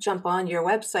got to Yeah. jump on your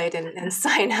website and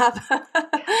sign up.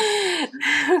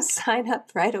 Sign up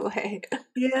right away.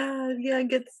 Yeah, yeah,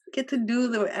 get to do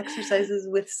the exercises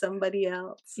with somebody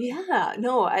else. Yeah,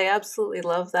 no, I absolutely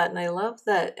love that. And I love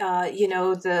that,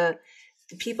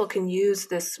 the people can use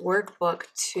this workbook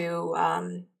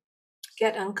to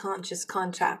get unconscious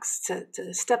contracts to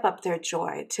step up their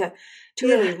joy, to Yeah.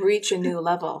 really reach a new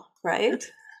level, right?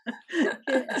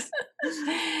 Yes.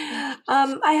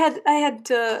 I had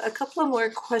a couple of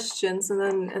more questions, and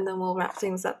then we'll wrap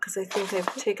things up because I think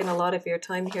I've taken a lot of your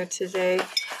time here today.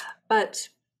 But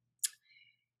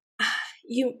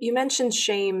you mentioned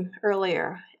shame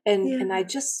earlier, and Yeah. I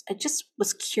just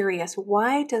was curious,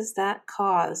 why does that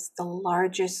cause the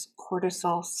largest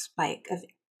cortisol spike of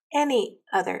any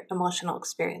other emotional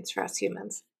experience for us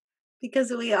humans?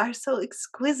 Because we are so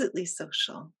exquisitely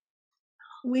social.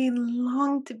 We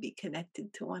long to be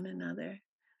connected to one another.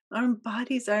 Our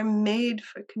bodies are made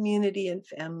for community and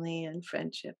family and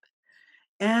friendship.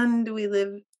 And we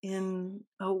live in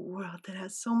a world that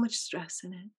has so much stress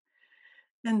in it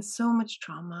and so much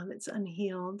trauma that's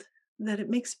unhealed that it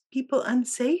makes people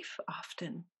unsafe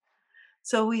often.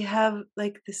 So we have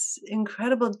like this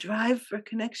incredible drive for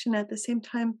connection at the same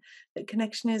time that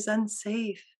connection is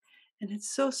unsafe. And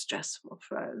it's so stressful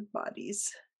for our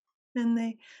bodies.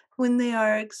 And when they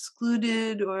are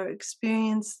excluded or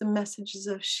experience the messages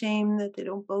of shame that they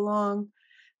don't belong,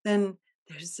 then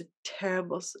there's a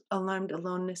terrible alarmed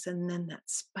aloneness, and then that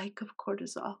spike of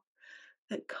cortisol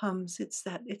that comes. It's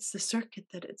the circuit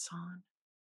that it's on.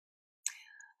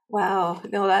 Wow.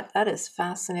 No, that is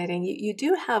fascinating. You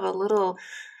do have a little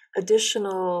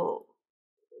additional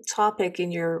topic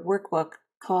in your workbook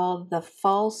called the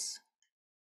false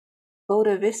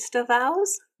Bodhisattva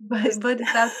vows. But Is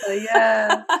Bodhisattva,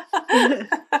 yeah.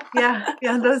 Yeah,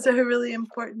 yeah, those are really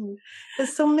important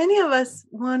because so many of us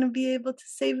want to be able to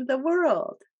save the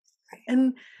world.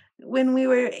 And when we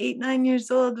were 8, 9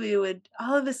 years old, we would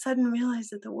all of a sudden realize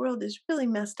that the world is really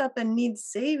messed up and needs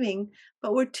saving,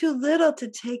 but we're too little to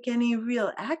take any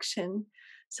real action.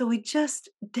 So we just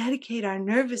dedicate our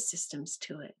nervous systems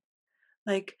to it.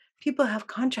 Like people have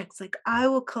contracts like, I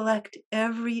will collect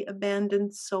every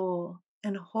abandoned soul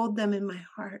and hold them in my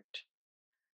heart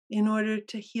in order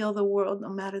to heal the world, no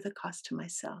matter the cost to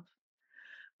myself.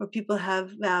 Or people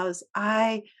have vows,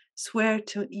 I swear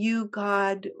to you,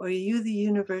 God, or you, the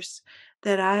universe,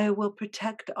 that I will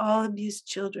protect all abused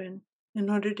children in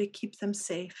order to keep them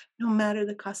safe, no matter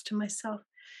the cost to myself.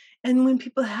 And when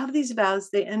people have these vows,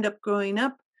 they end up growing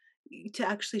up to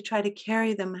actually try to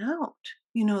carry them out.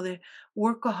 They're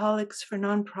workaholics for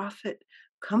nonprofit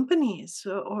companies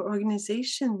or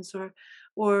organizations,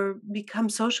 or become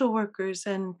social workers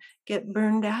and get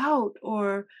burned out,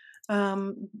 or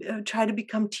try to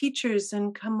become teachers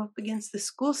and come up against the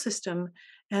school system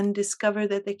and discover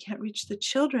that they can't reach the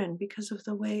children because of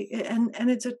the way, and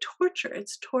it's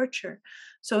torture.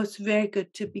 So it's very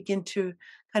good to begin to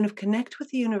kind of connect with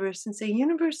the universe and say,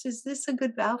 universe, is this a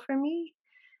good vow for me?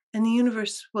 And the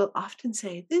universe will often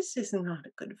say, this is not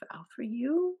a good vow for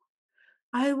you.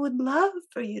 I would love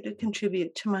for you to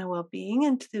contribute to my well-being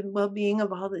and to the well-being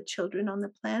of all the children on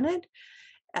the planet,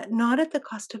 not at the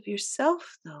cost of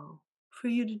yourself, though. For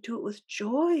you to do it with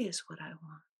joy is what I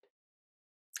want.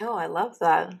 Oh, I love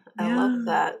that. I love Yeah.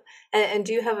 that. And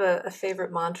do you have a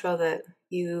favorite mantra that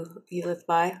you live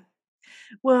by?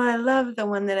 Well, I love the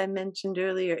one that I mentioned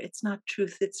earlier. It's not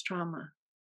truth, it's trauma.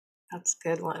 That's a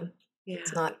good one.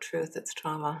 It's Yeah. not truth, it's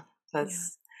trauma. Yeah.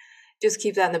 That's just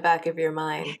keep that in the back of your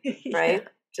mind, Yeah. right?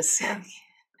 Just Yeah.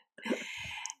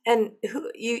 and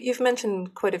you've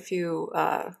mentioned quite a few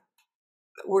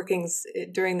workings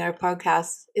during their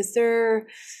podcast. Is there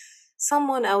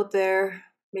someone out there,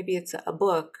 maybe it's a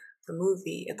book, a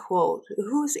movie, a quote,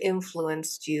 who's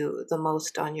influenced you the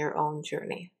most on your own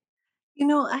journey?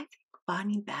 I think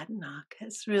Bonnie Badenoch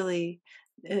has really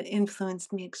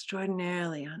influenced me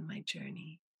extraordinarily on my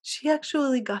journey. She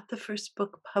actually got the first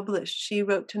book published. She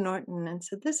wrote to Norton and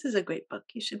said, this is a great book.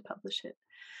 You should publish it.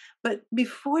 But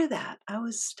before that, I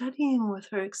was studying with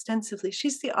her extensively.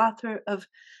 She's the author of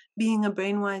Being a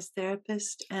Brainwise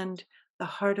Therapist and The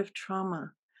Heart of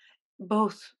Trauma,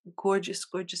 both gorgeous,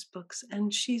 gorgeous books.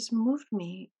 And she's moved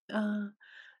me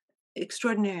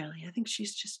extraordinarily. I think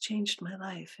she's just changed my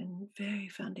life in very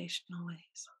foundational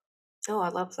ways. Oh, I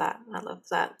love that. I love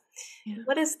that. Yeah.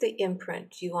 What is the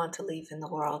imprint you want to leave in the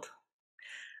world?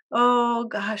 Oh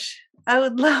gosh, I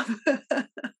would love I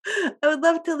would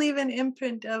love to leave an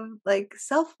imprint of like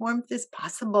self-warmth is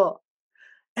possible.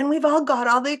 And we've all got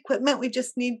all the equipment. We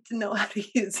just need to know how to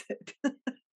use it.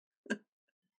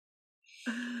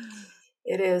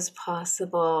 It is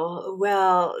possible.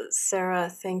 Well, Sarah,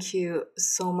 thank you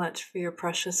so much for your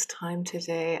precious time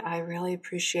today. I really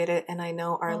appreciate it. And I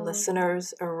know our Oh,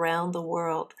 listeners around the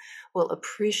world will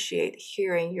appreciate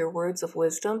hearing your words of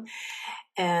wisdom.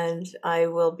 And I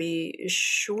will be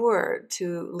sure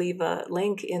to leave a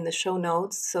link in the show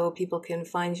notes so people can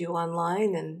find you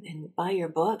online and buy your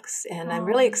books. And I'm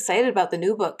really oh. excited about the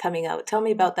new book coming out. Tell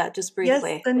me about that just Yes,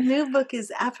 briefly. the new book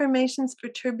is Affirmations for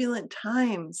Turbulent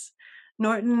Times.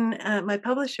 Norton, my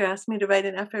publisher, asked me to write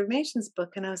an affirmations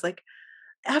book, and I was like,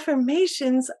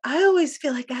 affirmations? I always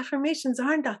feel like affirmations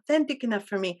aren't authentic enough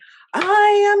for me. I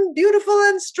am beautiful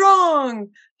and strong.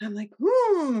 And I'm like,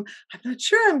 I'm not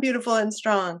sure I'm beautiful and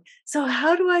strong. So,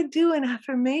 how do I do an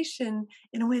affirmation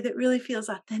in a way that really feels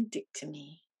authentic to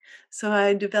me? So,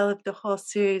 I developed a whole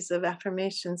series of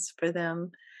affirmations for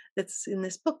them that's in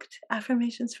this book,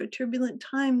 Affirmations for Turbulent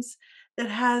Times,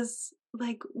 that has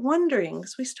like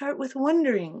wonderings. We start with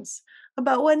wonderings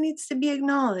about what needs to be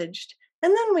acknowledged,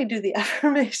 and then we do the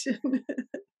affirmation.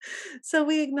 So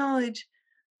we acknowledge,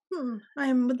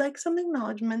 I would like some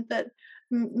acknowledgement that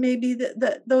maybe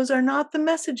that those are not the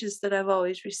messages that I've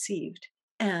always received.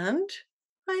 And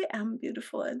I am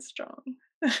beautiful and strong.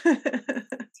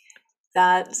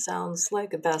 That sounds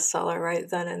like a bestseller right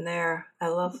then and there. I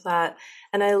love that.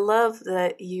 And I love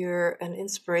that you're an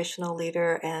inspirational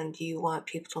leader and you want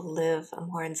people to live a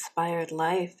more inspired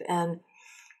life and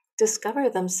discover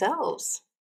themselves.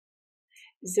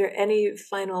 Is there any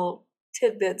final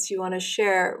tidbits you want to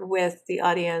share with the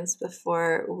audience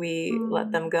before we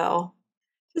let them Mm. go?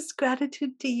 Just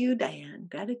gratitude to you, Diane.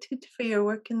 Gratitude for your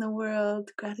work in the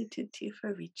world. Gratitude to you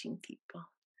for reaching people.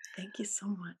 Thank you so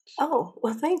much. Oh,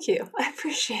 well, thank you. I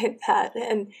appreciate that.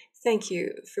 And thank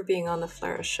you for being on the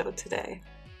Flourish Show today.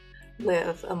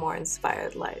 Live a more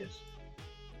inspired life.